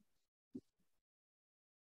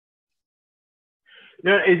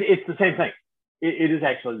 No, it's the same thing. It is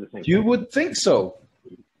actually the same thing. You would think so.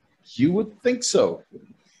 You would think so.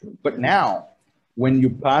 But now, when you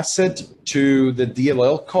pass it to the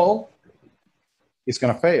DLL call, it's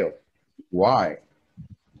going to fail. Why?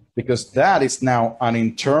 Because that is now an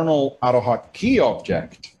internal AutoHotkey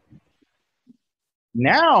object.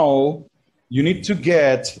 Now, you need to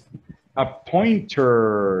get a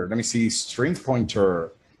pointer. Let me see, string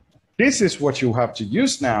pointer. This is what you have to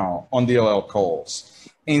use now on DLL calls.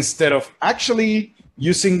 Instead of actually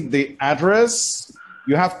using the address,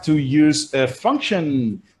 you have to use a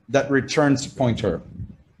function that returns pointer.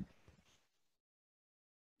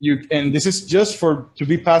 And this is just to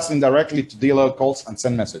be passed indirectly to DLL calls and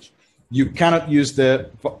send message. You cannot use the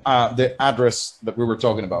address that we were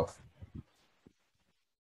talking about.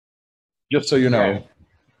 Just so you know. Okay.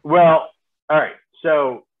 Well, all right.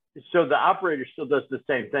 So the operator still does the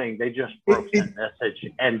same thing. They just broke that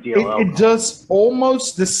message and DLL. It does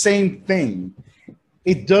almost the same thing.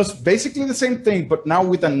 It does basically the same thing, but now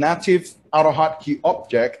with a native AutoHotkey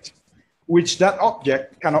object, which that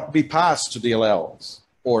object cannot be passed to DLLs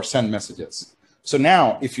or send messages. So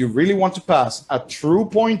now, if you really want to pass a true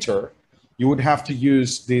pointer, you would have to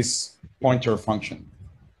use this pointer function.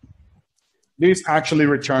 This actually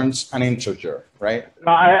returns an integer, right?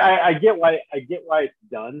 I get why it's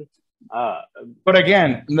done. But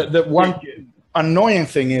again, the one annoying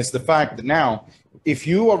thing is the fact that now, if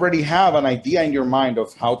you already have an idea in your mind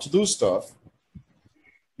of how to do stuff,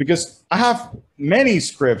 because I have many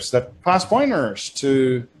scripts that pass pointers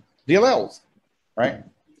to DLLs, right?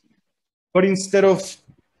 But instead of,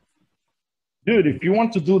 dude, if you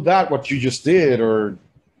want to do that, what you just did, or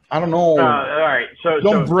I don't know. All right.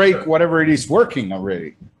 Don't break whatever it is working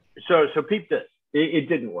already. So peep this. It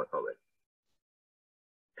didn't work already.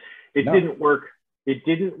 It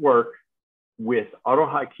didn't work with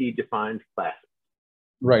AutoHotkey defined classes.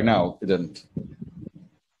 Right now, it didn't.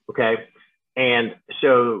 Okay. And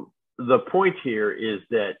so the point here is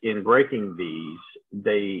that in breaking these,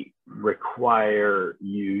 they require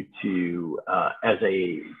you to, as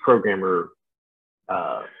a programmer,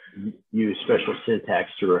 use special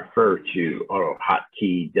syntax to refer to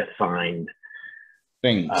AutoHotkey defined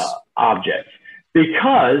things, objects,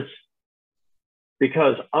 because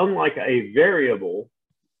unlike a variable,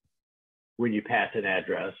 when you pass an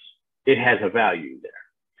address, it has a value there.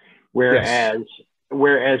 Whereas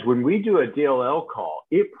when we do a DLL call,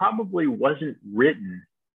 it probably wasn't written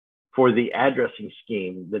for the addressing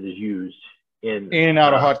scheme that is used in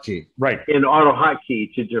AutoHotkey, right? In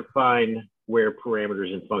AutoHotkey to define where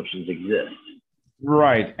parameters and functions exist.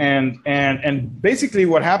 Right, and basically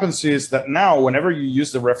what happens is that now whenever you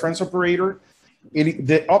use the reference operator,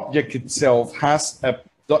 the object itself has a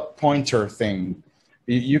dot pointer thing.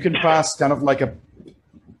 You can pass kind of like a,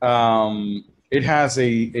 it has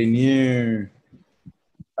a new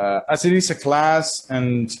as it is a class,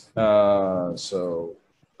 and so,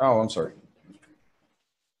 oh, I'm sorry.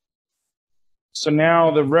 So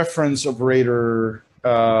now the reference operator,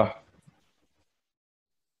 yeah,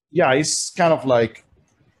 it's kind of like,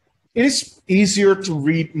 it is easier to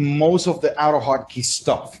read most of the AutoHotkey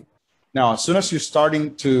stuff. Now, as soon as you're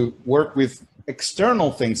starting to work with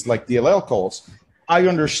external things like DLL calls, I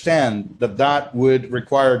understand that that would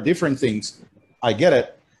require different things. I get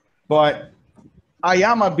it. But I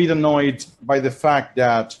am a bit annoyed by the fact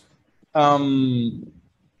that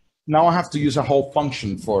now I have to use a whole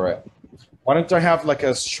function for it. Why don't I have like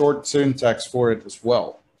a short syntax for it as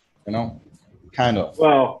well? You know, kind of.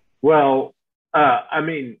 Well, I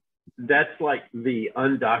mean, that's like the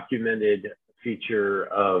undocumented feature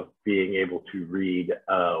of being able to read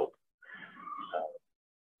a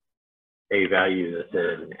value that's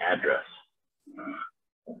an address.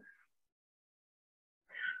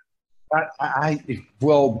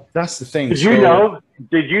 Well, that's the thing. Did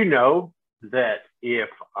you know that if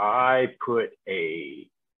I put a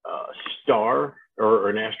star or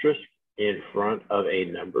an asterisk in front of a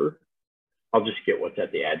number, I'll just get what's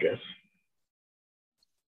at the address?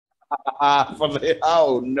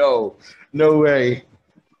 Oh no way.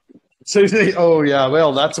 So you say, oh yeah,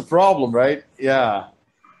 well, that's a problem, right? Yeah.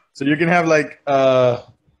 So you can have like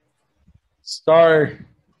star,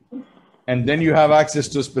 and then you have access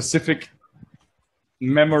to a specific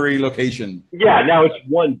memory location. Yeah, now it's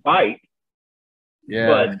 1 byte.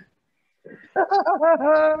 Yeah.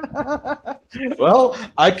 Well,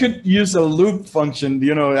 I could use a loop function.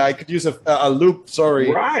 You know, I could use a loop.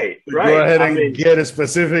 Sorry. Right. Go ahead and get as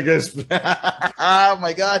specific as. Oh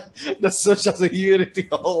my God, that's such a unity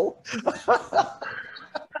hole.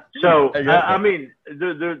 So I mean,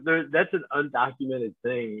 that's an undocumented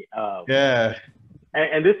thing. Yeah.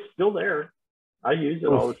 And it's still there. I use it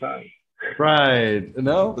all the time. Right.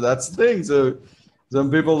 No, that's the thing. So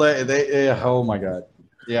some people they oh my God.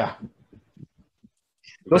 Yeah.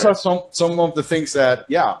 Those are some of the things that,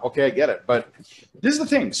 yeah, okay, I get it. But this is the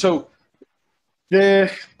thing. So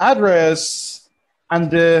the address and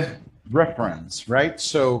the reference, right?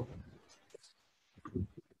 So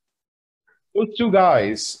those two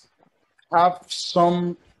guys have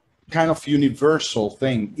some kind of universal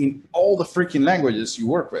thing in all the freaking languages you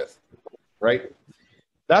work with, right?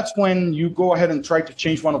 That's when you go ahead and try to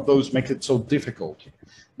change one of those, makes it so difficult.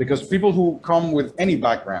 Because people who come with any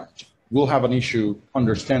background will have an issue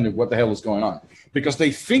understanding what the hell is going on. Because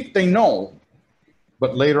they think they know,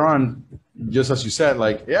 but later on, just as you said,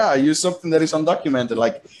 like, yeah, I use something that is undocumented.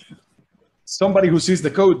 Like somebody who sees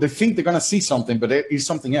the code, they think they're gonna see something, but it is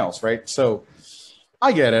something else, right? So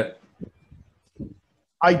I get it.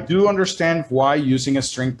 I do understand why using a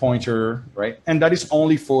string pointer, right? And that is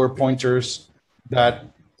only for pointers that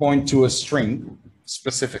point to a string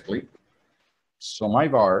specifically. So my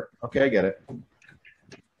var, okay, I get it.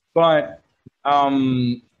 But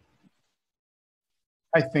I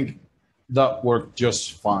think that worked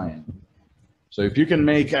just fine. So if you can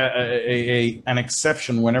make an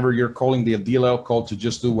exception whenever you're calling the DLL call to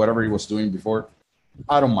just do whatever he was doing before,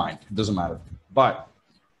 I don't mind. It doesn't matter. But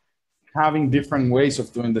having different ways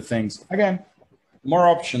of doing the things, again, more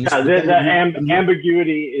options. Yeah,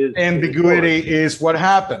 ambiguity is what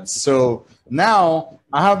happens. So now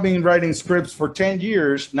I have been writing scripts for 10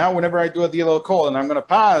 years. Now, whenever I do a DLL call and I'm going to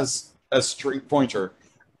pass a string pointer,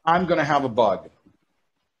 I'm going to have a bug.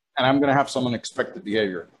 And I'm going to have some unexpected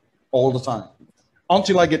behavior all the time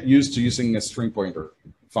until I get used to using a string pointer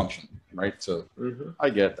function, right? So I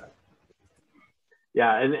get that.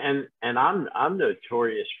 Yeah, and I'm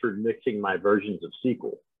notorious for mixing my versions of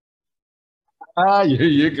SQL.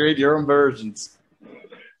 You create your own versions.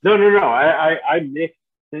 No. I mix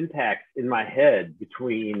syntax in my head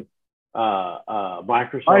between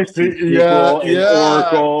Microsoft SQL and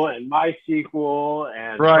Oracle and MySQL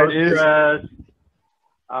and Postgres.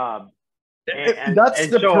 And that's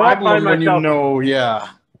the problem when you know,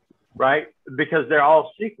 right? Because they're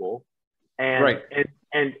all SQL,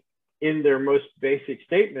 and in their most basic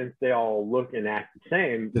statements, they all look and act the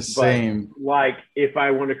same. Same. Like if I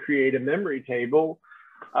want to create a memory table,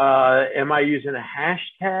 am I using a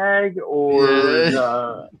hashtag or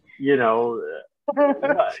you know?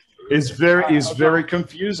 It's very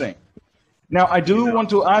confusing. Now, I do want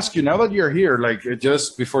to ask you, now that you're here, like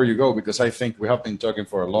just before you go, because I think we have been talking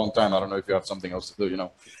for a long time. I don't know if you have something else to do, you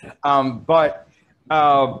know. But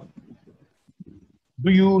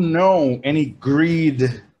do you know any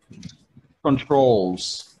grid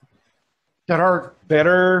controls that are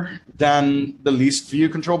better than the list view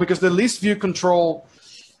control? Because the list view control,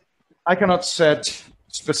 I cannot set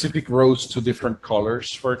specific rows to different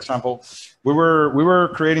colors. For example, we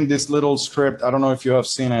were creating this little script. I don't know if you have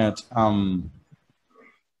seen it.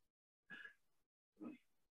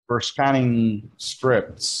 For scanning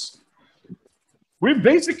scripts, we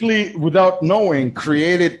basically, without knowing,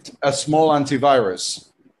 created a small antivirus,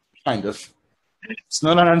 kind of. It's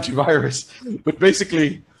not an antivirus, but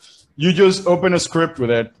basically, you just open a script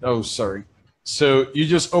with it. Oh, sorry. So you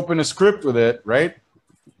just open a script with it, right?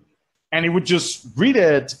 And it would just read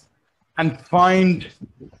it and find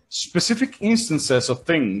specific instances of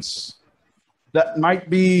things that might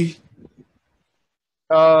be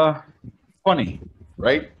funny,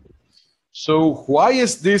 right? So why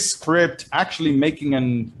is this script actually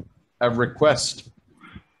making a request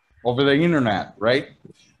over the internet, right?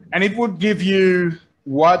 And it would give you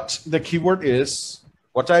what the keyword is,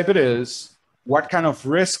 what type it is, what kind of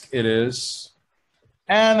risk it is,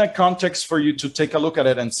 and a context for you to take a look at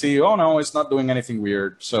it and see, oh no, it's not doing anything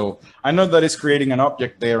weird. So I know that it's creating an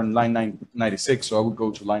object there in line 96, so I would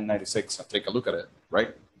go to line 96 and take a look at it,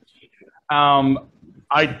 right?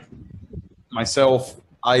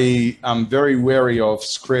 I am very wary of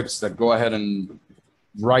scripts that go ahead and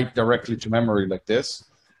write directly to memory like this.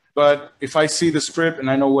 But if I see the script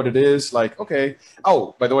and I know what it is, like, okay.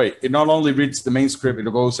 Oh, by the way, it not only reads the main script,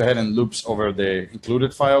 it goes ahead and loops over the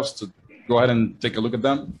included files to go ahead and take a look at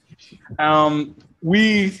them.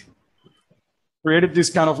 We created this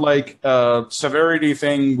kind of like severity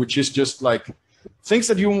thing, which is just like things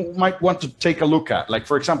that you might want to take a look at. Like,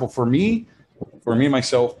 for example, for me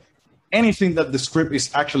myself, anything that the script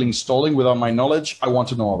is actually installing without my knowledge, I want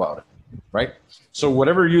to know about it, right? So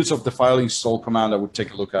whatever use of the file install command, I would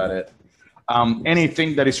take a look at it.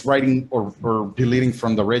 Anything that is writing or deleting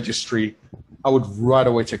from the registry, I would right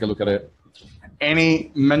away take a look at it.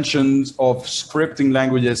 Any mentions of scripting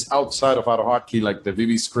languages outside of AutoHotkey, like the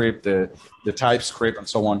VB script, the TypeScript, and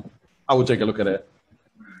so on, I would take a look at it.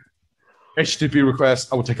 HTTP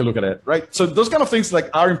requests, I would take a look at it, right? So those kind of things like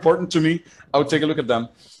are important to me. I would take a look at them.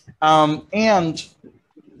 And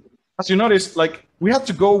as you notice, like we had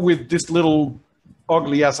to go with this little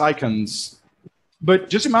ugly ass icons, but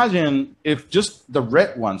just imagine if just the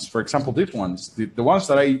red ones, for example, these ones, the ones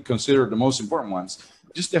that I consider the most important ones,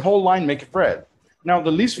 just the whole line make it red. Now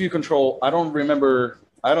the list view control, I don't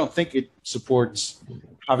think it supports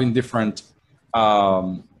having different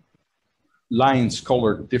lines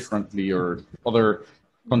colored differently or other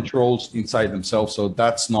controls inside themselves, so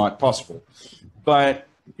that's not possible. But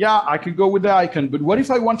yeah, I could go with the icon, but what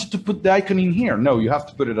if I wanted to put the icon in here? No, you have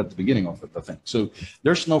to put it at the beginning of it, I think. So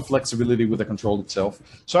there's no flexibility with the control itself.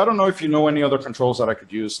 So I don't know if you know any other controls that I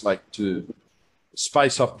could use, like to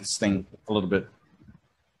spice up this thing a little bit.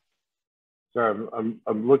 Sorry,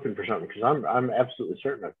 I'm looking for something because I'm absolutely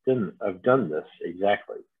certain I've done this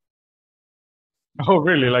exactly. Oh,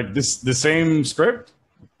 really? Like the same script?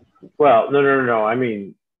 Well, no. I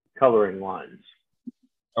mean, coloring lines.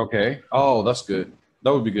 Okay. Oh, that's good.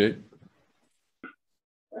 That would be good.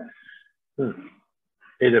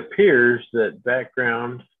 It appears that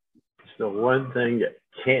background is the one thing that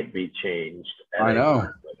can't be changed. I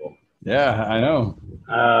know. Yeah, I know.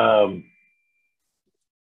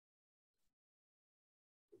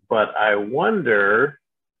 But I wonder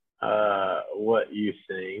what you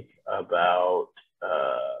think about,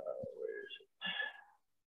 where is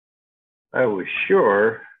it? I was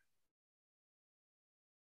sure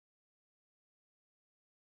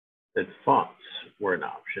that fonts were an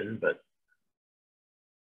option, but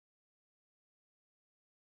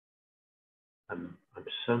I'm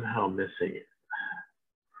somehow missing it.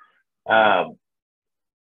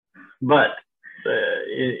 But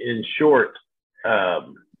in short,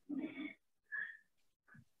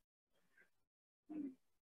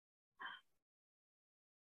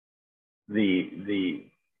 these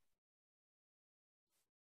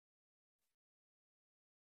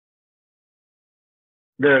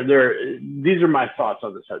are my thoughts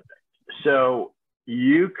on the subject. So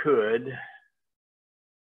you could,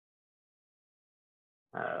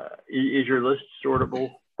 is your list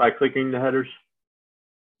sortable by clicking the headers?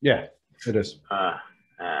 Yeah, it is.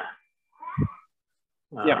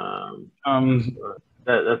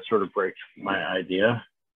 That sort of breaks my idea.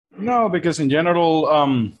 No, because in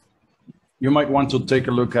general, you might want to take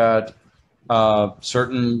a look at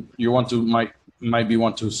certain. You want to might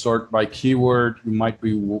want to sort by keyword. You might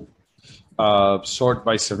be sort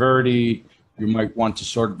by severity. You might want to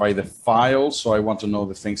sort by the file. So I want to know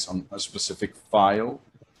the things on a specific file.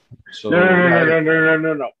 So no.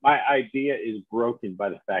 My idea is broken by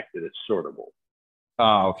the fact that it's sortable.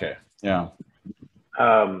 Ah, okay. Yeah.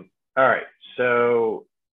 All right. So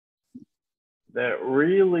that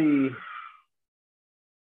really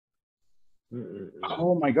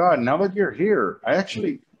Oh my God! Now that you're here, I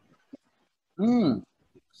actually.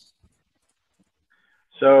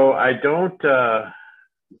 So I don't.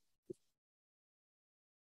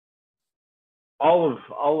 All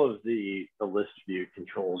of the list view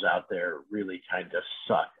controls out there really kind of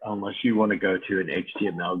suck unless you want to go to an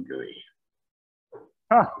HTML GUI.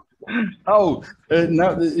 Huh. Oh,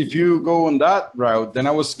 now if you go on that route, then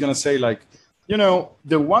I was gonna say, like, you know,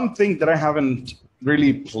 the one thing that I haven't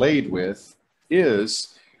really played with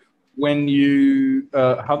is when you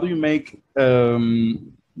how do you make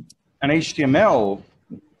an HTML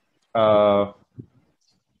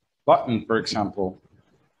button, for example,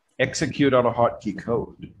 execute AutoHotkey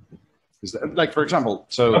code? Is that, like, for example,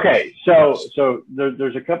 so okay, so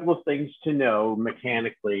there's a couple of things to know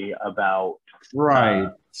mechanically about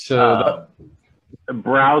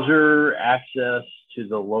browser access to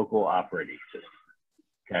the local operating system.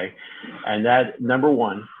 Okay, and that, number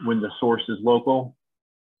one, when the source is local,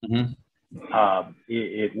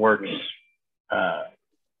 it works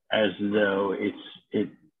as though it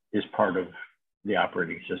is part of the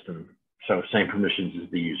operating system. So same permissions as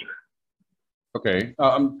the user. Okay.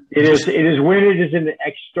 It is when it is an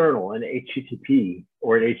external, an HTTP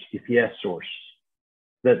or an HTTPS source,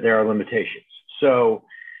 that there are limitations. So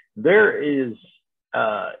there is,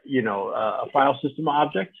 you know, a file system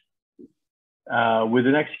object with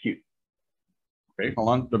an execute. Okay, hold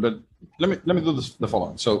on, but let me do the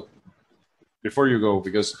following. So before you go,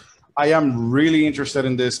 because I am really interested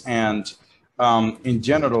in this, and in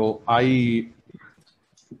general, I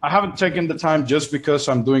haven't taken the time just because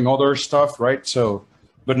I'm doing other stuff, right? So,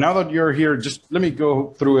 but now that you're here, just let me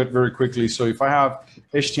go through it very quickly. So if I have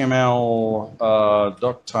HTML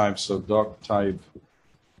doc type, so doc type,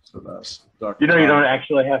 so that's doc. You know, you don't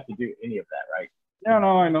actually have to do any of that, right? Yeah,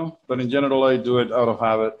 no, I know, but in general, I do it out of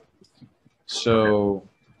habit. So,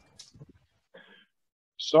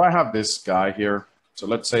 so I have this guy here. So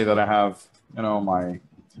let's say that I have, you know, my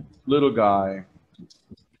little guy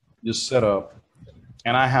just set up,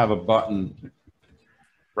 and I have a button,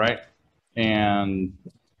 right? And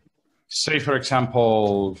say, for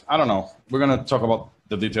example, I don't know, we're gonna talk about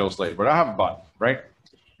the details later, but I have a button, right?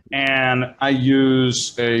 And I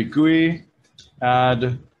use a GUI,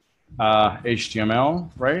 add HTML,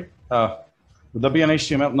 right? Would that be an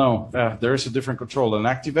HTML? No, there is a different control. An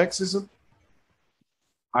ActiveX, is it?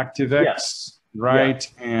 ActiveX, yes. Right?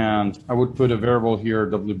 Yeah. And I would put a variable here,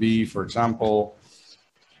 WB, for example,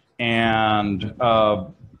 and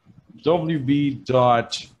WB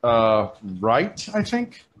dot write, I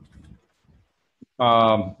think.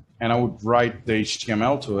 And I would write the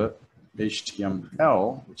HTML to it,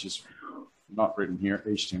 HTML, which is not written here,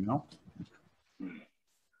 HTML.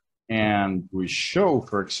 And we show,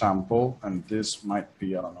 for example, and this might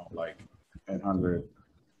be, I don't know, like 800,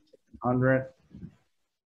 100.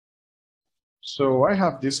 So I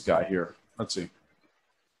have this guy here. Let's see.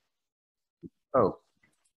 Oh,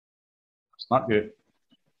 it's not good.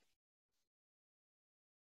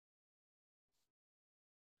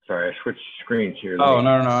 Sorry, I switched screens here. Oh,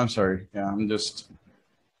 no, I'm sorry. Yeah, I'm just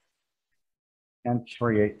can't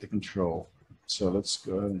create the control. So let's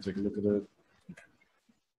go ahead and take a look at it.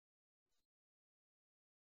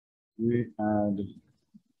 We add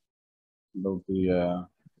the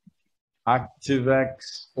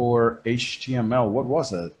ActiveX or HTML. What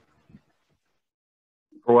was it?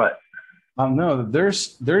 For what? No,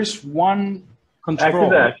 there's one control.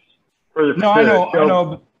 ActiveX. I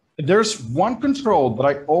know. There's one control that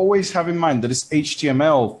I always have in mind that is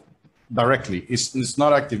HTML directly. It's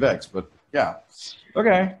not ActiveX, but yeah.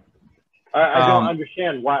 Okay. I don't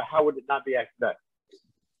understand why. How would it not be ActiveX?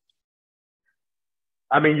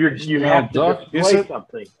 I mean, you have to display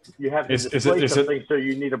something. You have to display something, so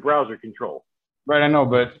you need a browser control. Right, I know,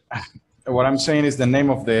 but what I'm saying is the name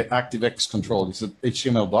of the ActiveX control. Is it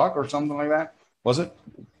HTML doc or something like that? Was it?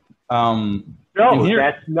 No,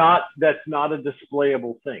 that's not a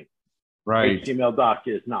displayable thing. Right. HTML doc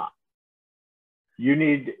is not. You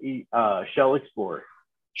need Shell Explorer.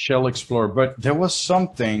 Shell Explorer, but there was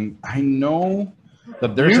something. I know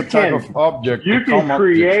that there's a type of object. You can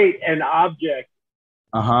create an object.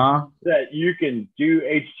 That you can do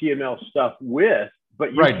HTML stuff with,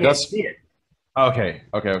 but you can't see it. Okay.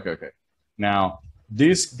 Now,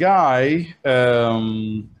 this guy,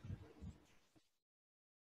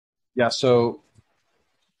 yeah, so,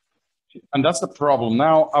 and that's the problem.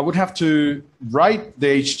 Now, I would have to write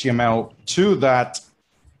the HTML to that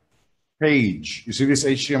page. You see this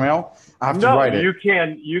HTML? I have to write it. You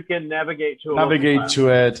can navigate to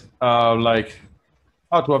it, like,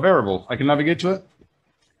 to a variable. I can navigate to it?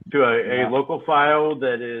 To a local file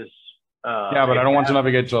that is Yeah, but I don't want to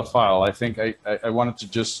navigate to a file. I think I wanted to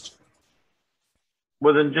just.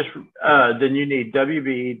 Well, then then you need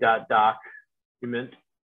wb.document.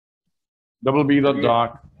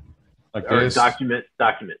 wb.doc, like or this. Document.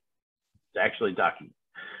 It's actually document.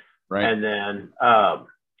 Right. And then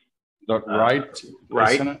write.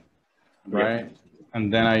 Right. Right. Yep.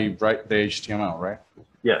 And then I write the HTML, right?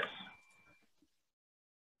 Yes.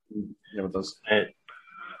 Yeah, it does.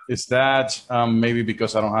 Is that maybe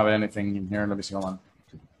because I don't have anything in here? Let me see. Hold on.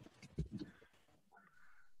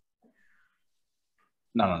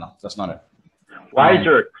 No, that's not it. Why is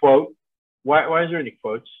there a quote? Why is there any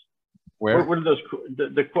quotes? Where? What are those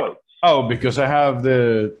the quotes? Oh, because I have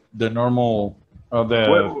the normal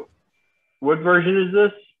What version is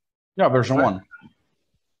this? Yeah, version 1.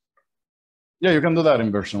 Yeah, you can do that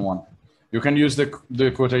in version 1. You can use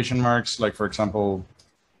the quotation marks, like for example.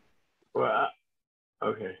 Well,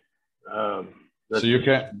 okay. So you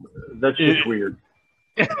can. That's just weird.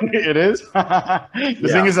 It is. The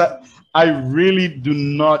thing is that I really do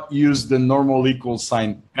not use the normal equal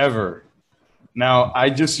sign ever. Now I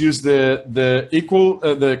just use the equal,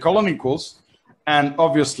 the colon equals, and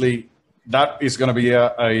obviously that is going to be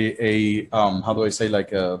a how do I say,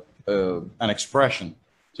 like an expression.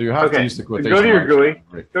 So you have to use the quotation marks. Go to your GUI.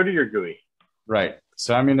 Right. Go to your GUI. Right.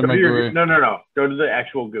 So I'm in my GUI. No. Go to the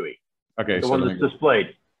actual GUI. Okay. The one that's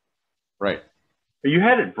displayed. Right. You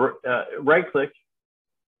had it right click.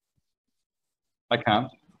 I can't.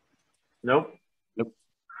 Nope. Nope.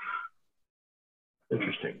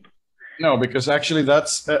 Interesting. No, because actually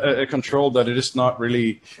that's a control that it is not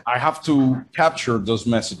really. I have to capture those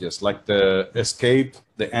messages, like the escape,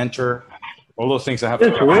 the enter, all those things I have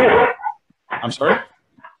to capture. Weird. I'm sorry?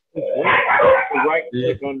 Right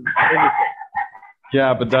click on anything.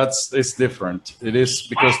 Yeah, but it's different. It is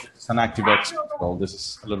because it's an ActiveX control. This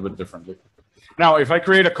is a little bit differently. Now, if I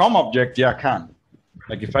create a COM object, yeah, I can.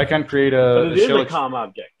 Like if I can create a shell COM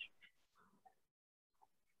object.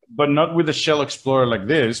 But not with the Shell Explorer like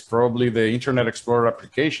this, probably the Internet Explorer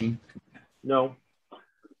application. No.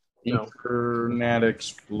 Internet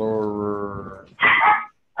Explorer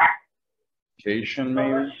application,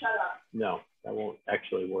 maybe? No, that won't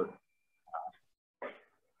actually work.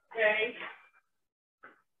 Okay.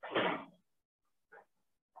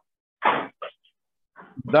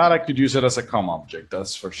 That I could use it as a COM object,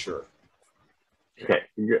 that's for sure. Okay.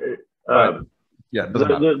 Yeah, it doesn't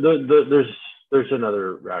matter. There's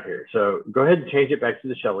another route here. So go ahead and change it back to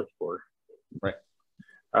the Shell Explorer. Right.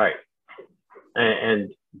 All right.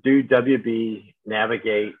 And do WB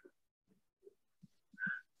navigate.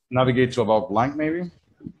 Navigate to about blank, maybe?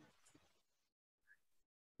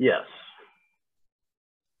 Yes.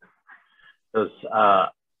 Because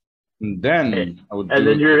and then I would. And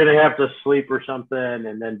then you're going to have to sleep or something,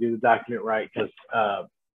 and then do the document right, because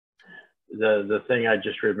the thing I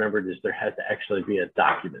just remembered is there has to actually be a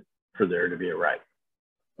document for there to be a write.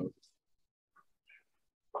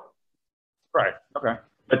 Right. Okay.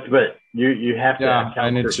 But you have to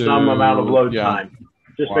account for some amount of load time.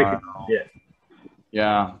 Just make it.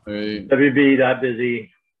 Yeah. WB.busy.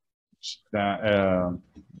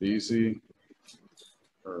 Busy.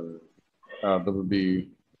 Or WB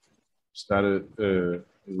status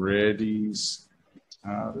ready.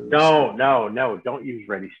 No. Don't use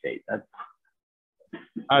ready state.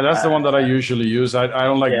 That's the one that I usually use. I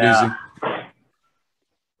don't like busy.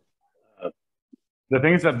 The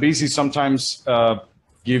thing is that busy sometimes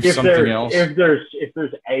gives something else. If there's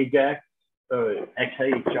AJAX,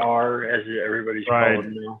 XHR, as everybody's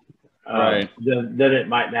calling now, then it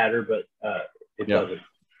might matter, but it doesn't.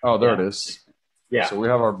 Oh, there it is. Yeah. So we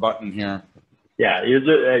have our button here. Yeah,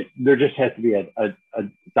 there just has to be a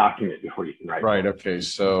document before you can write. Right. Okay.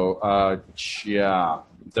 So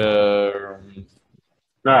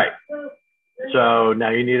All right. So now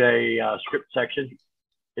you need a script section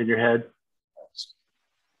in your head.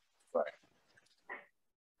 Right.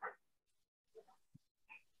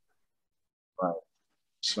 Right.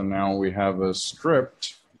 So now we have a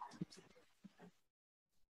script.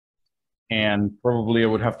 And probably I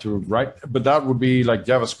would have to write, but that would be like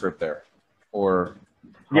JavaScript there, or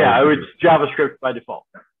yeah, it's JavaScript by default.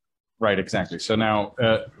 Right, exactly. So now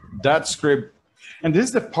that script, and this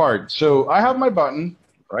is the part. So I have my button,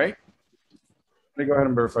 right? Let me go ahead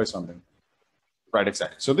and verify something. Right,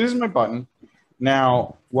 exactly. So this is my button.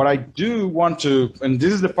 Now, what I do want to, and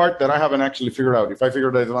this is the part that I haven't actually figured out. If I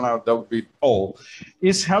figured that one out, that would be all,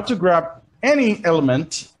 is how to grab any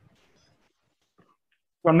element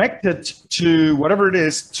connected to whatever it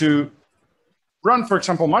is to run, for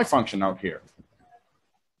example, my function out here.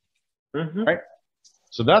 Right?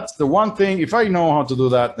 So that's the one thing. If I know how to do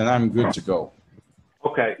that, then I'm good to go.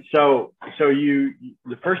 Okay, so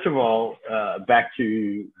first of all, back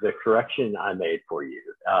to the correction I made for you.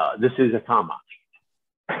 This is a COM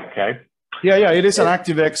object. Okay. Yeah, it is an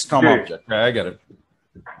ActiveX COM object. Okay, I get it.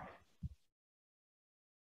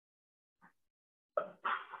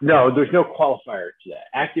 No, there's no qualifier to that.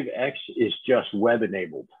 ActiveX is just web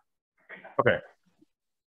enabled. Okay.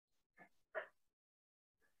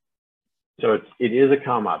 So it is a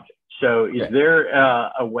COM object. So is there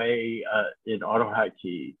a way in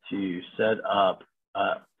AutoHotkey to set up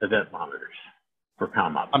event monitors for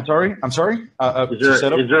COM objects? I'm sorry.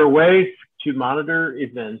 Is there a way to monitor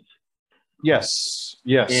events? Yes.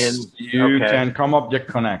 You can COM object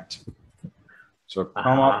connect. So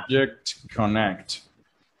COM object connect.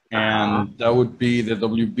 And that would be the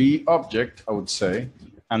WB object, I would say.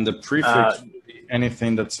 And the prefix would be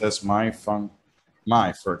anything that says my, for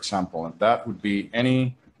example. And that would be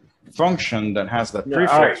any function that has that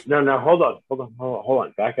prefix. All right. No, hold on.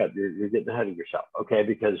 Back up. You're getting ahead of yourself. Okay,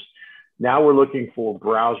 because now we're looking for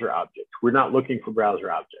browser objects. We're not looking for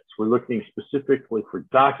browser objects. We're looking specifically for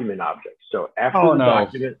document objects. So after the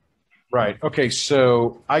document. Right. Okay.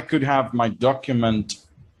 So I could have my document.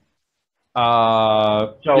 Do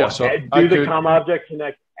the COM object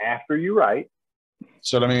connect after you write.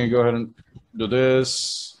 So let me go ahead and do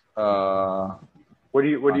this. What are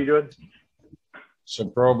you doing? So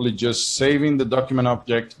probably just saving the document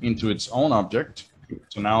object into its own object.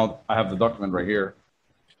 So now I have the document right here.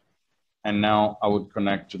 And now I would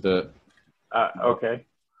connect to the. Okay.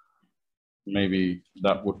 Maybe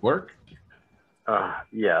that would work.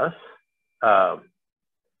 Yes. For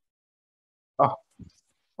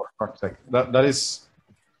fuck's sake. That is.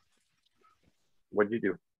 What did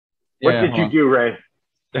you do? What did you do, Ray?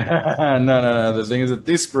 No. The thing is that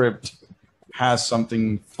this script has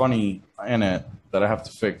something funny in it that I have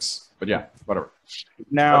to fix. But yeah, whatever.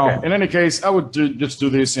 Now, in any case, I would just do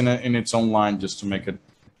this in its own line just to make it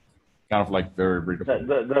kind of like very readable.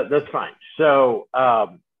 That's fine. So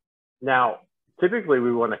now, typically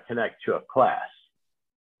we want to connect to a class.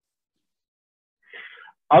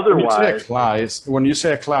 Otherwise, when you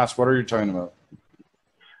say a class, what are you talking about?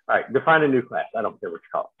 All right, define a new class. I don't care what you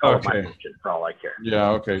call it. Call it my function for all I care.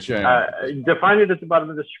 Yeah, okay. Define it at the bottom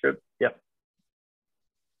of the script. Yep.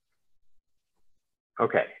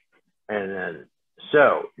 Okay. And then,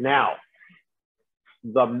 so now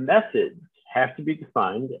the methods have to be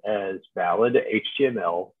defined as valid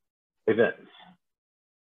HTML events.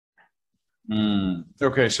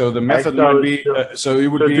 Okay, so the method would be,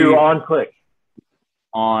 it would be do on click.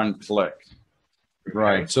 On click.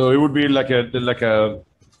 Right. So it would be like a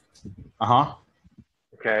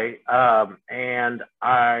Okay. And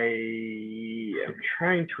I am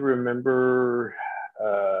trying to remember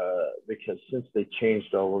because since they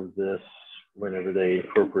changed all of this whenever they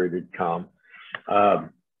incorporated COM, I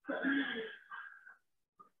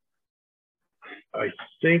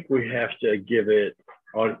think we have to give it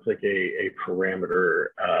on click a parameter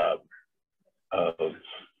of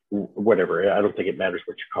whatever. I don't think it matters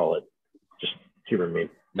what you call it. Just humor me.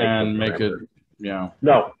 Make it, yeah.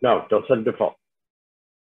 No, don't set a default.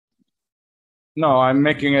 No, I'm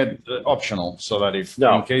making it optional so that if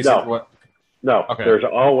in case okay. There's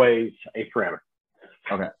always a parameter.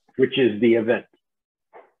 Okay. Which is the event.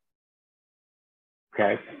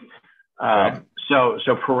 Okay. So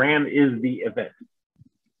param is the event.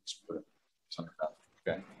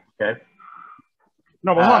 Okay. Okay.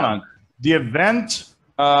 No, but hold on. The event.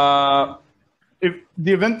 If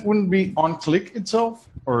the event wouldn't be on click itself,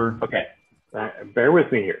 or okay. Bear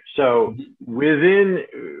with me here. So within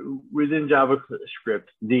JavaScript,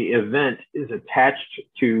 the event is attached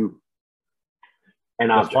to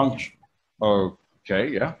an object. Function. Okay,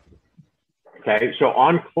 yeah. Okay, so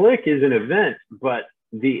on click is an event, but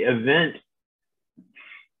the event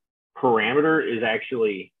parameter is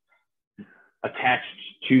actually attached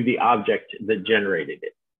to the object that generated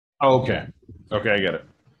it. Okay, I get it.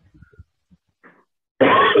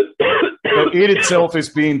 So it itself is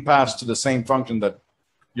being passed to the same function that,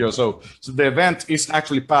 so the event is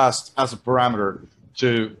actually passed as a parameter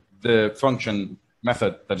to the function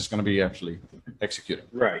method that is going to be actually executed.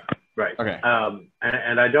 Right. Okay.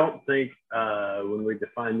 And I don't think when we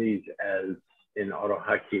define these as in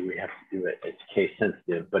AutoHotkey, we have to do it as case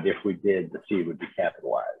sensitive, but if we did, the C would be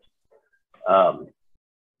capitalized.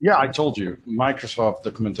 Yeah, I told you, Microsoft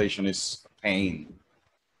documentation is a pain.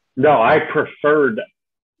 No, I preferred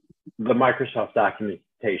the Microsoft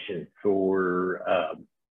documentation for.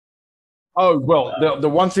 The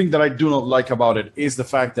one thing that I do not like about it is the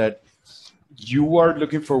fact that you are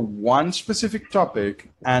looking for one specific topic,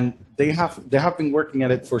 and they have been working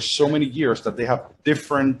at it for so many years that they have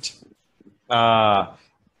different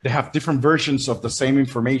they have different versions of the same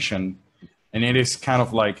information. And it is kind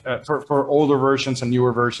of like for older versions and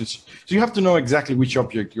newer versions. So you have to know exactly which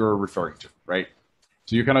object you're referring to, right?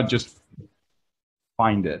 So you cannot just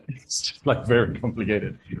find it. It's just like very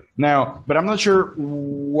complicated. Now, but I'm not sure,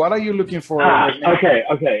 what are you looking for? Right now? Okay.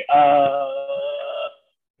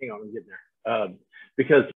 Hang on, I'm getting there.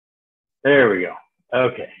 Because there we go.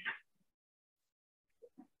 Okay.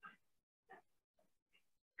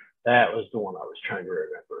 That was the one I was trying to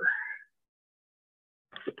remember.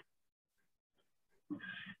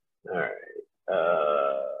 All right.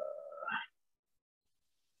 Oh,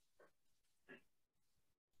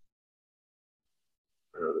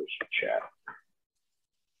 there's your chat.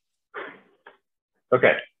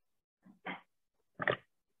 Okay.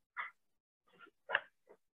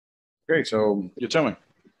 Great. So you tell me.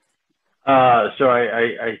 So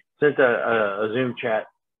I sent a Zoom chat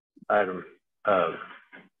item.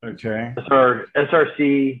 Okay.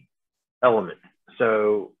 SRC element.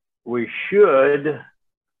 So we should.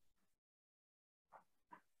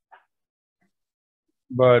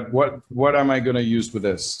 But what am I going to use with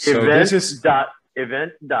this? So event this is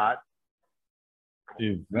event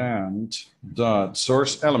dot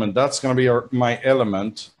source element. That's going to be my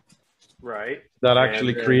element. Right. That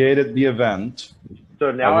actually created the event.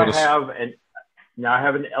 So now I have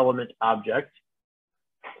an element object.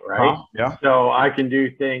 Right. Yeah. So I can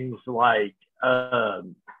do things like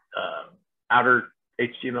outer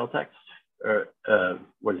HTML text, or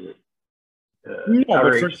what is it?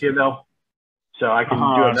 Outer HTML. So I can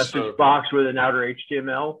do a message box with an outer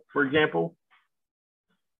HTML, for example.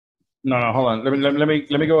 No, hold on. Let me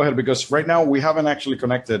go ahead, because right now we haven't actually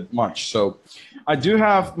connected much. So I do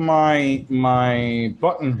have my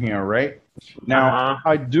button here, right? Now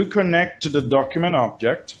I do connect to the document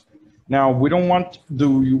object. Now we don't want,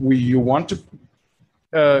 you want to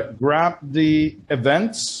grab the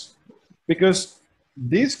events, because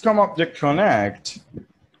this com object connect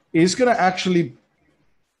is going to actually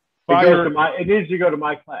fire. It needs to go to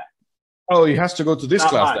my class. Oh, it has to go to this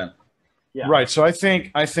class then. Yeah. Right. So I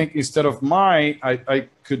think instead of I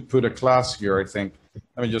could put a class here. I think.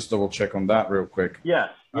 Let me just double check on that real quick. Yes.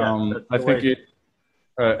 I think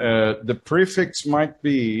the prefix might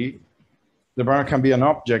be, the browser can be an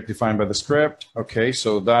object defined by the script. Okay,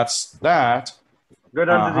 so that's that. Go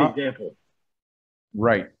down to the example.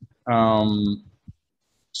 Right.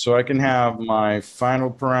 So I can have my final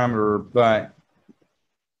parameter, but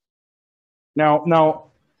now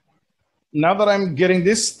that I'm getting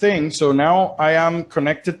this thing, so now I am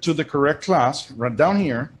connected to the correct class right down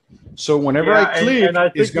here. So whenever I click,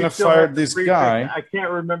 it's going to fire this guy. I can't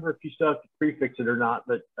remember if you still have to prefix it or not,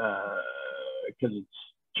 but because it's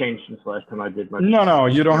changed since the last time I did my. No,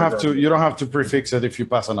 you don't have to. You don't have to prefix it if you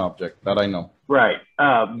pass an object. That I know. Right,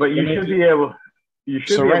 but you should be able. You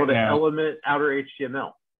should be able to element outer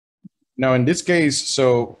HTML. Now, in this case,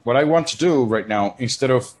 so what I want to do right now,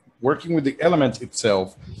 instead of working with the element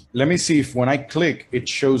itself, let me see if when I click, it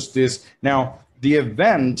shows this. Now, the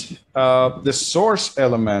event, the source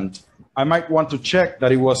element, I might want to check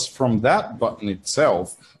that it was from that button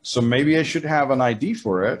itself. So maybe I should have an ID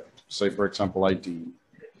for it. Say, for example, ID.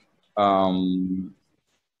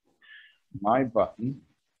 My button,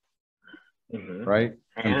 right?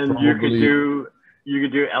 And you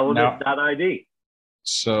could do element.id.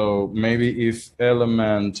 So maybe if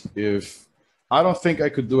I don't think I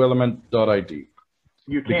could do element.id.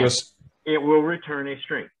 You can't. Because it will return a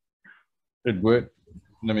string. It would.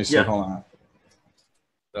 Let me see. Yeah. Hold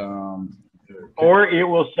on. Or it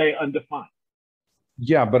will say undefined.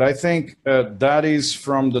 Yeah, but I think that is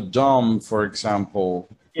from the DOM, for example.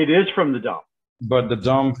 It is from the DOM. But the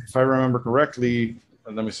DOM, if I remember correctly,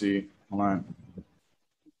 let me see. Hold on.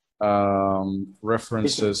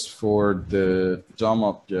 References for the DOM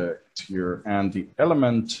object here, and the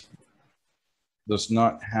element does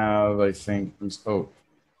not have, I think.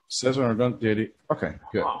 Says when I don't did it. Okay,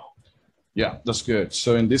 good. Wow. Yeah, that's good.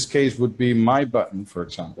 So in this case would be my button, for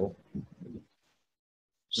example.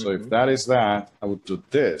 So if that is that, I would do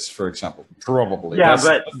this, for example. Probably. Yeah,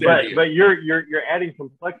 but you're adding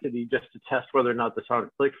complexity just to test whether or not the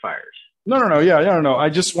sonic click fires. No. I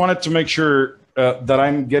just wanted to make sure that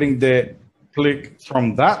I'm getting the click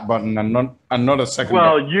from that button and not a second.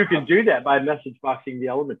 Well, you can do that by message boxing the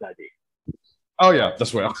element ID. Oh yeah,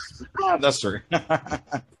 that's well. That's true.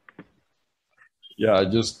 Yeah,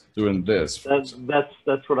 just doing this. That's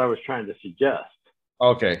what I was trying to suggest.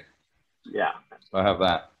 Okay. Yeah. I have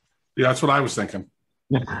that. Yeah, that's what I was thinking.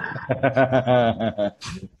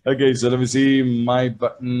 Okay, so let me see my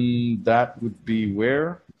button. That would be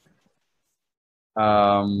where?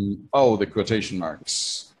 The quotation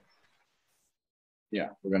marks. Yeah,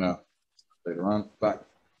 we're gonna later on, but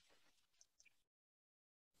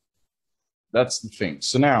that's the thing.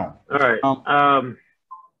 So now, All right.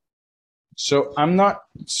 so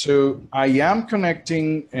I am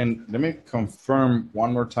connecting, and let me confirm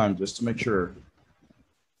one more time just to make sure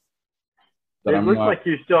that it looks like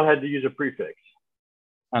you still had to use a prefix.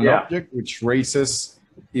 An object which raises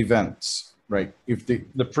events, right? If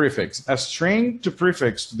the prefix, a string to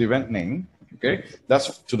prefix to the event name, okay,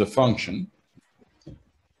 that's to the function.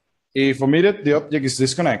 If omitted, the object is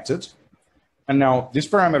disconnected. And now this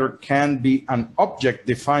parameter can be an object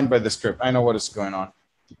defined by the script. I know what is going on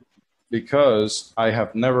because I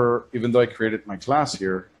have never, even though I created my class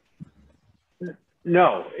here.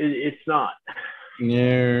 No, it's not.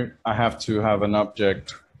 No, I have to have an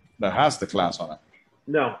object that has the class on it.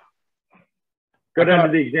 No. Go down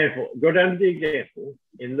to the example. Go down to the example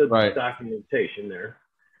in the documentation there.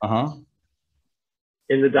 Uh-huh.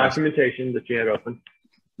 In the documentation that you had open.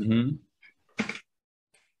 Mm-hmm.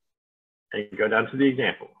 And go down to the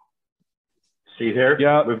example. See there?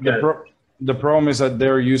 Yeah, the problem is that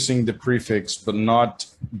they're using the prefix, but not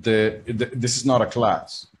this is not a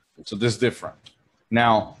class. So this is different.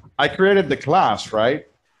 Now, I created the class, right?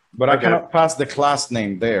 But I cannot pass the class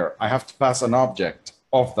name there. I have to pass an object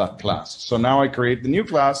of that class. So now I create the new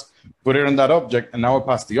class, put it in that object, and now I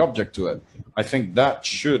pass the object to it. I think that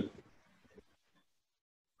should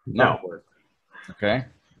not work. Okay.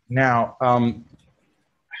 Now,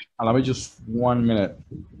 allow me just 1 minute.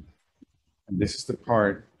 And this is the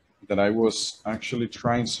part that I was actually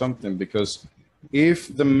trying something, because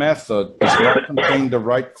if the method does not contain the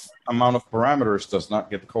right amount of parameters, does not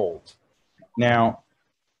get called. Now,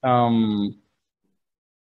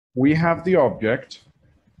 we have the object,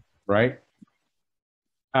 right?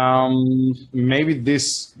 Maybe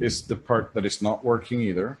this is the part that is not working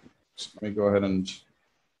either. So let me go ahead and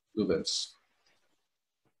do this.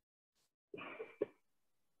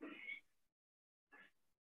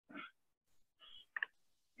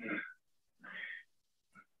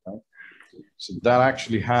 So that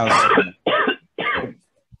actually has.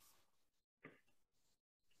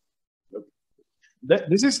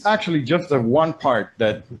 This is actually just the one part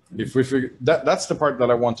that if we figure that's the part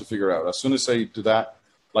that I want to figure out. As soon as I do that,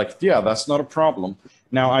 like, yeah, that's not a problem.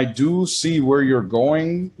 Now I do see where you're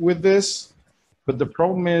going with this, but the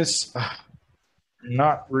problem is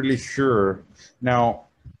not really sure. Now,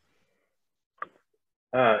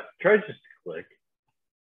 try just to click.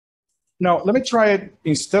 No, let me try it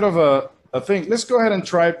instead of a thing. Let's go ahead and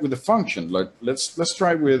try it with a function. Like let's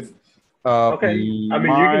try it with. Okay, I mean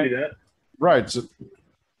you can do that. Right. So,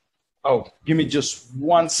 oh, give me just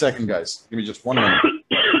 1 second, guys. Give me just 1 minute.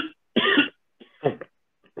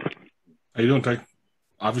 How you doing, Tank?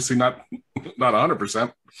 Obviously not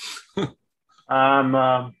 100%. I'm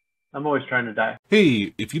always trying to die.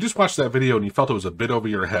 Hey, if you just watched that video and you felt it was a bit over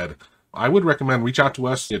your head, I would recommend reach out to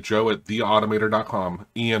us at joe@theautomator.com,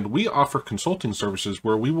 and we offer consulting services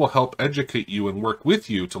where we will help educate you and work with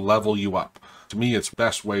you to level you up. To me, it's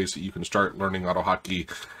best ways that you can start learning AutoHotkey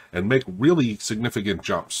and make really significant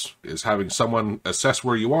jumps, is having someone assess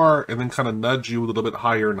where you are and then kind of nudge you a little bit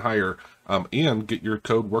higher and higher, and get your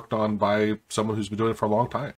code worked on by someone who's been doing it for a long time.